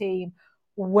leadership team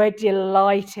were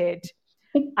delighted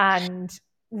and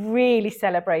really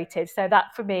celebrated. So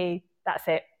that for me, that's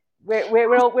it.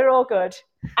 We're all good.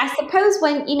 I suppose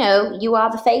when, you are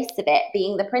the face of it,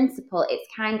 being the principal, it's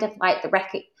kind of like the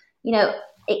record,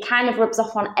 it kind of rubs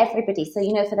off on everybody. So,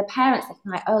 for the parents,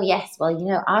 they're like, oh yes,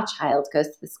 well, our child goes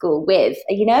to the school with,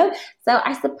 So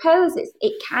I suppose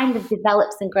it kind of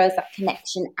develops and grows that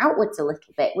connection outwards a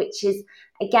little bit, which is,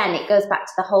 again, it goes back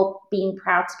to the whole being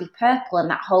proud to be purple and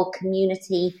that whole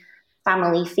community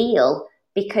family feel,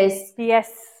 because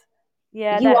yes,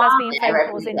 yeah, you there has are been there phone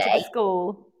every calls into the day.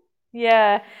 school.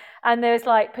 Yeah. And there's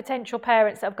like potential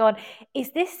parents that have gone, is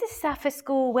this the Safa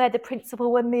school where the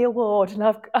principal won the award?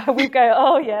 And we go,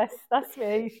 oh yes, that's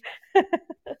me.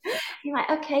 You're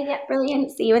like, okay, yeah, brilliant.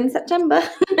 See you in September.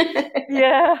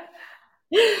 Yeah.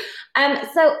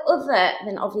 So other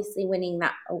than obviously winning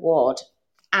that award,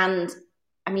 and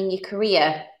I mean your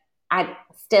career, I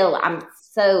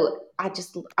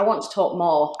want to talk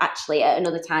more actually at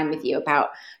another time with you about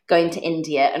going to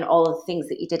India and all of the things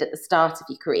that you did at the start of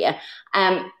your career.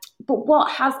 But what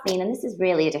has been, and this is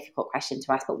really a difficult question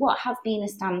to ask, but what has been a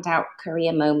standout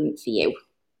career moment for you?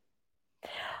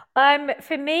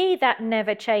 For me, that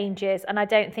never changes, and I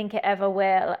don't think it ever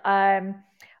will.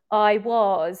 I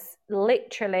was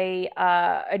literally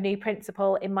a new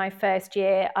principal in my first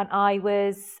year, and I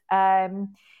was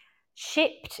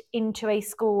shipped into a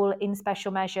school in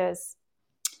special measures,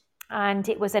 and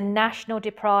it was a national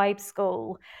deprived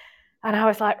school. And I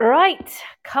was like, right,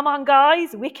 come on,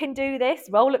 guys, we can do this.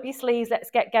 Roll up your sleeves,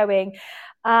 let's get going.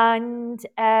 And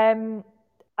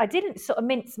I didn't sort of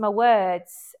mince my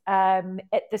words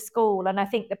at the school. And I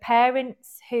think the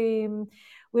parents whom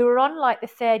we were on like the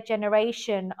third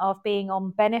generation of being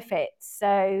on benefits.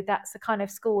 So that's the kind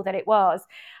of school that it was.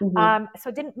 Mm-hmm.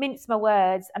 So I didn't mince my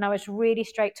words, and I was really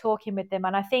straight talking with them.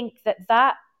 And I think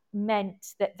that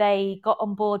meant that they got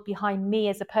on board behind me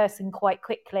as a person quite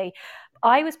quickly.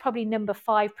 I was probably number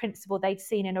 5 principal they'd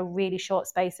seen in a really short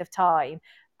space of time.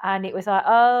 And it was like,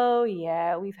 oh,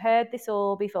 yeah, we've heard this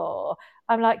all before.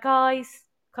 I'm like, guys,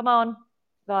 come on,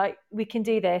 like, we can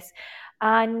do this.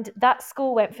 And that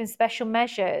school went from special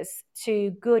measures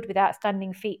to good with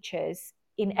outstanding features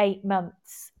in 8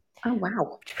 months. Oh,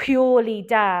 wow. Purely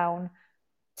down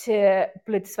to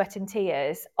blood, sweat and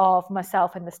tears of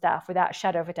myself and the staff, without a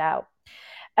shadow of a doubt.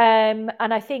 And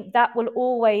I think that will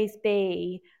always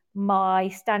be my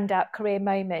standout career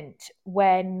moment,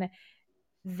 when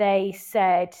they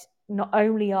said, not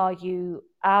only are you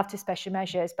out of special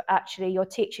measures, but actually your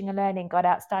teaching and learning got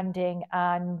outstanding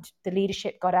and the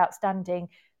leadership got outstanding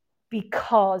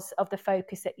because of the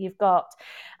focus that you've got.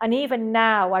 And even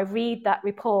now, I read that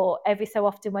report every so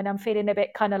often when I'm feeling a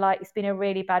bit kind of like it's been a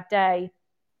really bad day.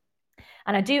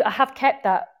 And I have kept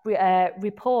that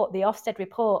report, the Ofsted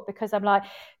report, because I'm like,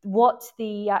 what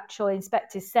the actual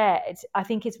inspector said, I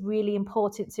think it's really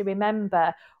important to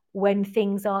remember when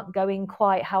things aren't going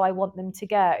quite how I want them to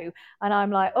go. And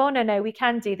I'm like, oh, no, we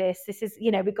can do this. This is,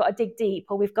 we've got to dig deep,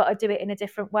 or we've got to do it in a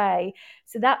different way.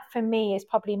 So that for me is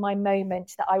probably my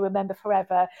moment that I remember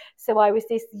forever. So I was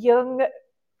this young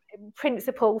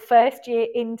principal, first year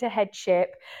into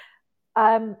headship.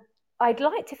 I'd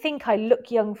like to think I look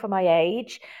young for my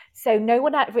age, so no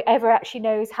one ever actually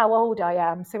knows how old I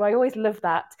am. So I always love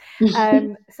that.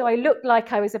 So I looked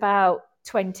like I was about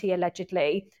 20,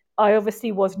 allegedly. I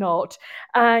obviously was not.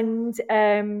 And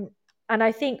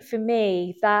I think for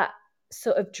me, that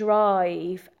sort of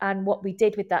drive and what we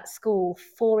did with that school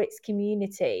for its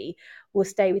community will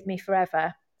stay with me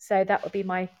forever. So that would be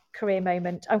my career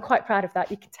moment. I'm quite proud of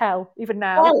that. You can tell even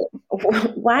now. Well,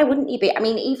 why wouldn't you be? I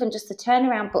mean, even just the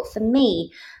turnaround. But for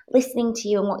me, listening to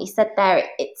you and what you said there,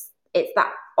 it's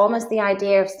that almost the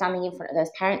idea of standing in front of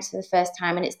those parents for the first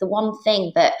time. And it's the one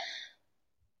thing that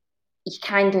you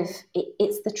kind of,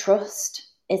 it's the trust,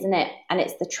 isn't it? And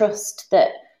it's the trust that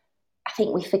I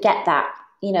think we forget that,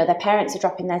 their parents are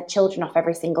dropping their children off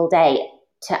every single day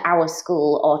to our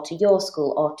school or to your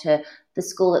school or to the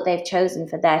school that they've chosen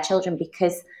for their children,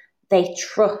 because they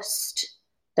trust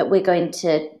that we're going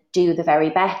to do the very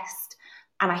best.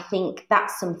 And I think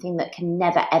that's something that can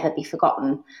never, ever be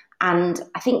forgotten. And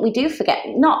I think we do forget,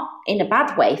 not in a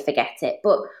bad way, forget it,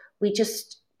 but we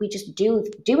just do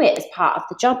it as part of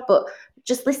the job. But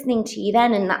just listening to you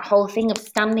then, and that whole thing of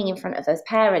standing in front of those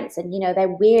parents, and they're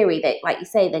weary, that, like you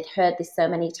say, they'd heard this so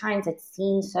many times, they'd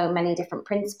seen so many different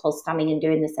principals standing and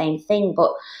doing the same thing.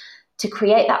 But to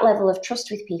create that level of trust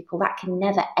with people, that can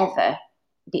never, ever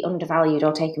be undervalued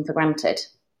or taken for granted.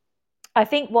 I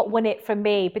think what won it for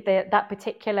me with that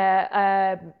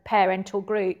particular parental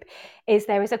group is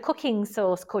there is a cooking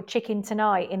sauce called Chicken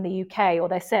Tonight in the UK, or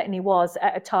there certainly was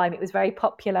at a time. It was very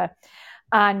popular.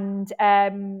 And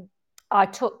I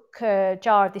took a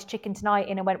jar of this chicken tonight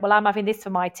in and went, well, I'm having this for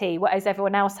my tea. What is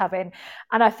everyone else having?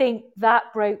 And I think that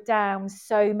broke down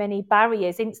so many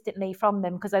barriers instantly from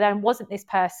them, because I then wasn't this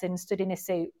person stood in a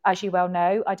suit. As you well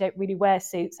know, I don't really wear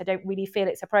suits. I don't really feel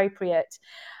it's appropriate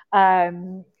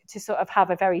to sort of have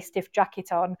a very stiff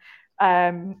jacket on.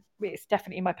 It's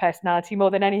definitely my personality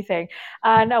more than anything.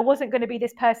 And I wasn't going to be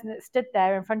this person that stood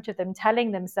there in front of them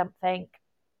telling them something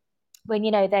when,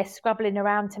 you know, they're scrabbling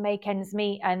around to make ends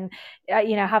meet, and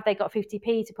you know, have they got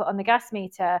 50p to put on the gas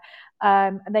meter,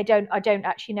 and I don't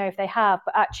actually know if they have,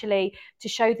 but actually to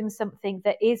show them something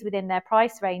that is within their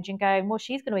price range and going, well,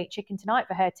 she's going to eat chicken tonight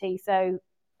for her tea, so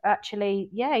actually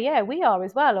yeah we are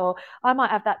as well, or I might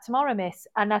have that tomorrow, miss.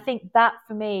 And I think that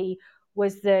for me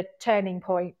was the turning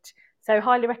point. So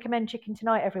highly recommend Chicken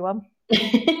Tonight, everyone.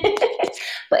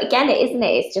 But again,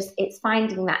 it's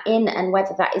finding that in, and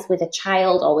whether that is with a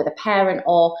child or with a parent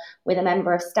or with a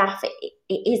member of staff, it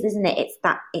is, isn't it? It's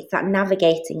that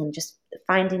navigating and just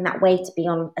finding that way to be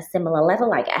on a similar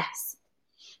level, I guess.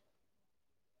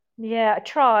 Yeah,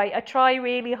 I try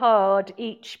really hard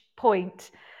each point.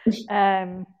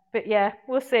 But yeah,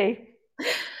 we'll see.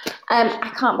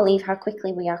 I can't believe how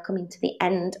quickly we are coming to the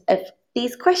end of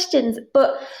these questions,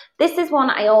 but this is one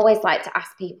I always like to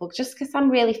ask people just because I'm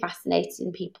really fascinated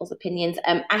in people's opinions.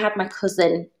 I had my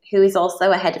cousin, who is also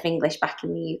a head of English back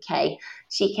in the UK.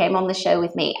 She came on the show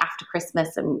with me after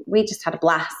Christmas and we just had a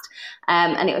blast.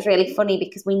 And it was really funny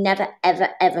because we never, ever,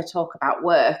 ever talk about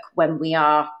work when we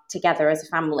are together as a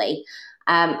family.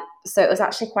 So it was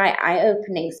actually quite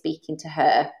eye-opening speaking to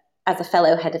her as a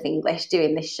fellow head of English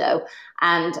doing this show.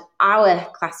 And our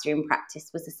classroom practice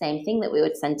was the same thing, that we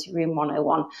would send to Room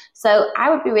 101. So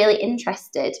I would be really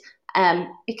interested,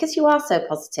 because you are so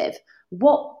positive,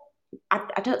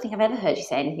 I don't think I've ever heard you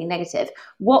say anything negative.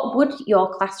 What would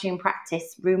your classroom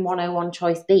practice Room 101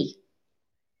 choice be?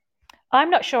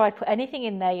 I'm not sure I'd put anything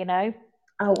in there, you know.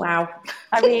 Oh, wow.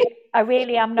 I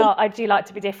really am not. I do like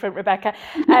to be different, Rebecca.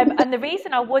 And the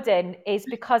reason I wouldn't is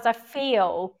because I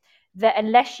feel that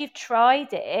unless you've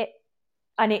tried it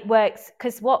and it works,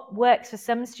 because what works for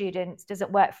some students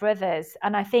doesn't work for others.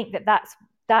 And I think that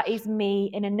is me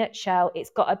in a nutshell.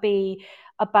 It's got to be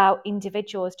about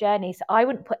individuals' journeys. So I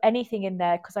wouldn't put anything in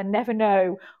there because I never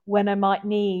know when I might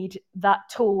need that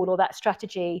tool or that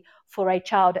strategy for a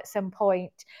child at some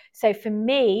point. So for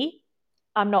me,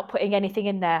 I'm not putting anything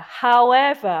in there.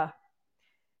 However,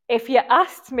 if you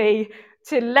asked me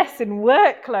to lessen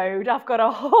workload, I've got a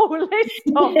whole list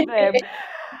of them.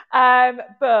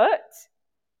 But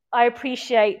I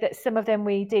appreciate that some of them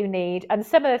we do need, and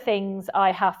some of the things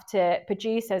I have to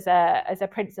produce as a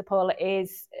principal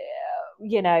is,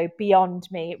 you know, beyond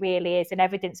me. It really is, and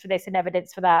evidence for this and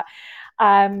evidence for that.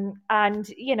 And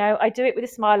you know, I do it with a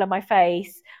smile on my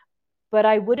face, but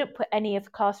I wouldn't put any of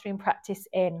the classroom practice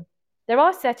in. There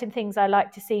are certain things I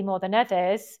like to see more than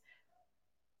others,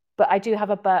 but I do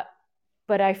have a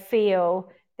but I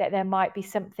feel that there might be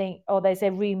something, or there's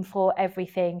a room for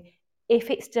everything if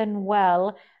it's done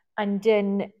well and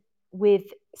done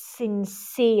with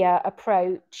sincere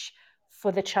approach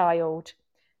for the child.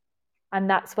 And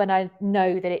that's when I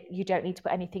know that you don't need to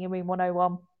put anything in Room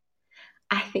 101.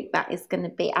 I think that is going to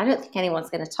be, I don't think anyone's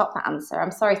going to top that answer.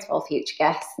 I'm sorry to all future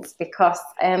guests, because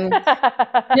nobody's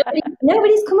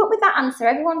come up with that answer.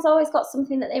 Everyone's always got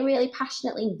something that they really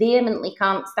passionately, vehemently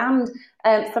can't stand.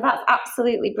 So that's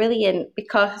absolutely brilliant,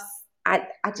 because I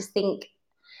just think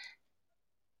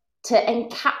to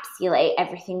encapsulate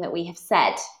everything that we have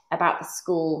said about the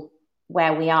school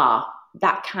where we are,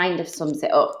 that kind of sums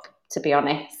it up, to be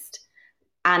honest.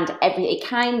 And it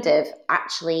kind of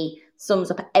actually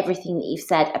sums up everything that you've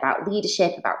said about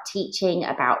leadership, about teaching,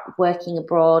 about working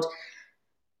abroad.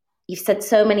 You've said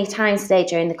so many times today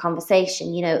during the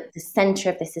conversation, you know, the centre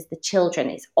of this is the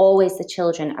children. It's always the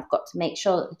children. I've got to make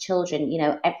sure that the children, you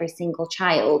know, every single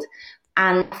child.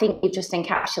 And I think you've just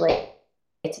encapsulated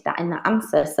that in that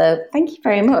answer. So thank you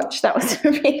very much. That was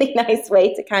a really nice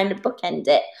way to kind of bookend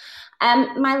it.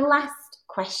 My last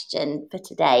question for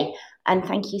today, and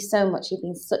thank you so much. You've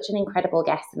been such an incredible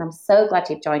guest, and I'm so glad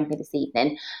you've joined me this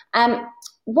evening.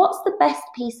 What's the best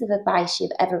piece of advice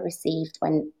you've ever received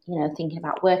when, you know, thinking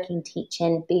about working,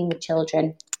 teaching, being with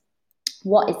children?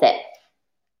 What is it?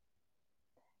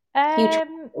 I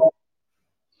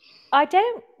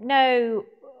don't know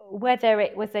whether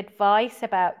it was advice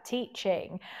about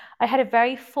teaching. I had a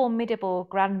very formidable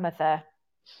grandmother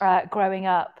growing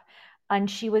up,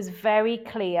 and she was very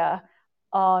clear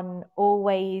on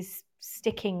always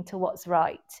sticking to what's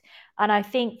right. And I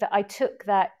think that I took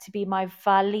that to be my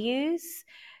values.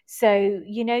 So,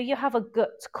 you know, you have a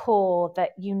gut core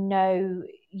that you know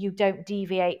you don't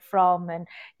deviate from, and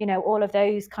all of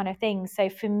those kind of things. So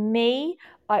for me,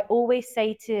 I always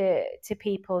say to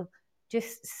people,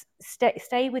 just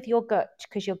stay with your gut,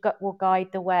 because your gut will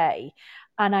guide the way.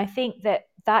 And I think that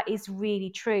is really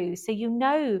true. So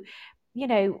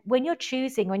when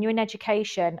you're in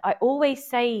education, I always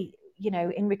say,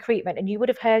 in recruitment, and you would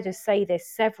have heard us say this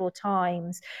several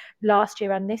times last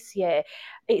year and this year,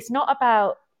 it's not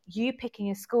about you picking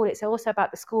a school, it's also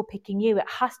about the school picking you. It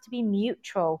has to be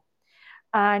mutual.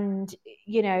 And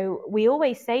we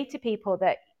always say to people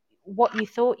that what you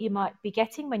thought you might be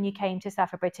getting when you came to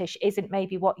Stafford British isn't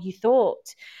maybe what you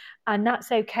thought, and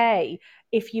that's okay.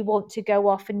 If you want to go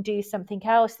off and do something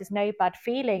else, there's no bad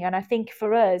feeling. And I think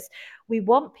for us, we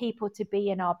want people to be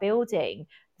in our building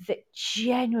that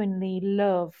genuinely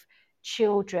love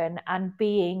children and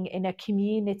being in a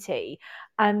community.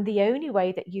 And the only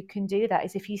way that you can do that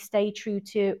is if you stay true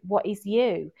to what is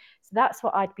you. So that's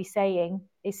what I'd be saying,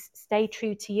 is stay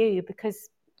true to you, because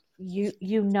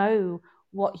you know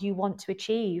what you want to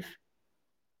achieve.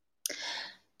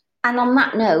 And on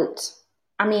that note,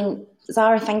 I mean,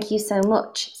 Zara, thank you so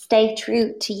much. Stay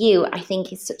true to you, I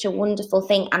think, is such a wonderful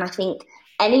thing. And I think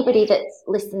anybody that's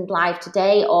listened live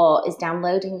today or is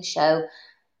downloading the show,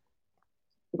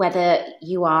 whether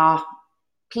you are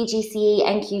PGCE,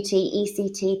 NQT,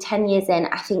 ECT, 10 years in,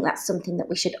 I think that's something that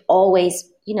we should always,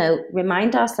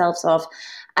 remind ourselves of.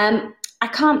 I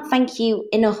can't thank you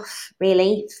enough,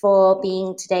 really, for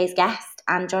being today's guest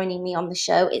and joining me on the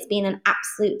show. It's been an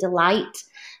absolute delight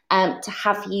to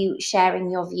have you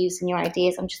sharing your views and your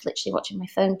ideas. I'm just literally watching my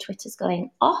phone. Twitter's going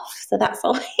off, so that's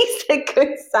always a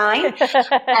good sign.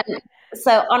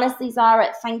 So honestly,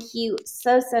 Zara, thank you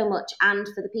so much. And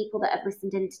for the people that have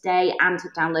listened in today and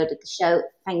have downloaded the show,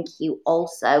 thank you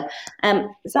also.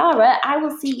 Zara, I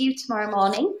will see you tomorrow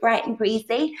morning, bright and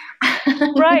breezy.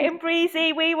 Bright and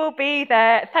breezy, we will be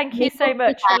there. Thank you so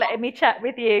much for letting me chat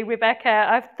with you, Rebecca.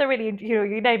 I've thoroughly,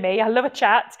 you know me, I love a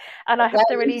chat, and I have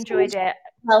thoroughly enjoyed it.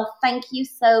 Well, thank you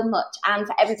so much. And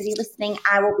for everybody listening,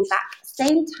 I will be back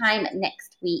same time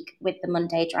next week with the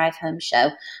Monday Drive Home show.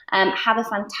 Have a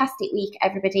fantastic week,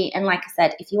 everybody. And like I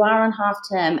said, if you are on half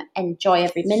term, enjoy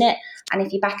every minute. And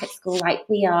if you're back at school like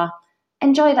we are,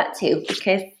 enjoy that too,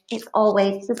 because there's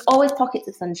always pockets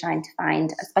of sunshine to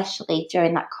find, especially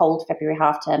during that cold February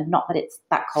half term. Not that it's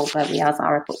that cold where we are,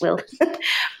 Zara, but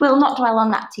we'll not dwell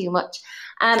on that too much.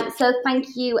 So thank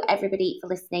you, everybody, for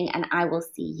listening, and I will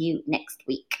see you next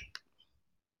week.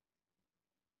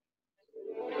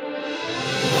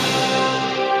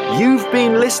 You've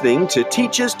been listening to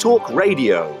Teachers Talk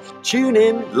Radio. Tune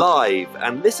in live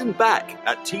and listen back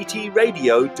at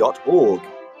ttradio.org.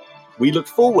 We look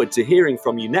forward to hearing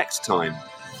from you next time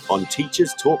on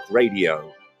Teachers Talk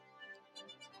Radio.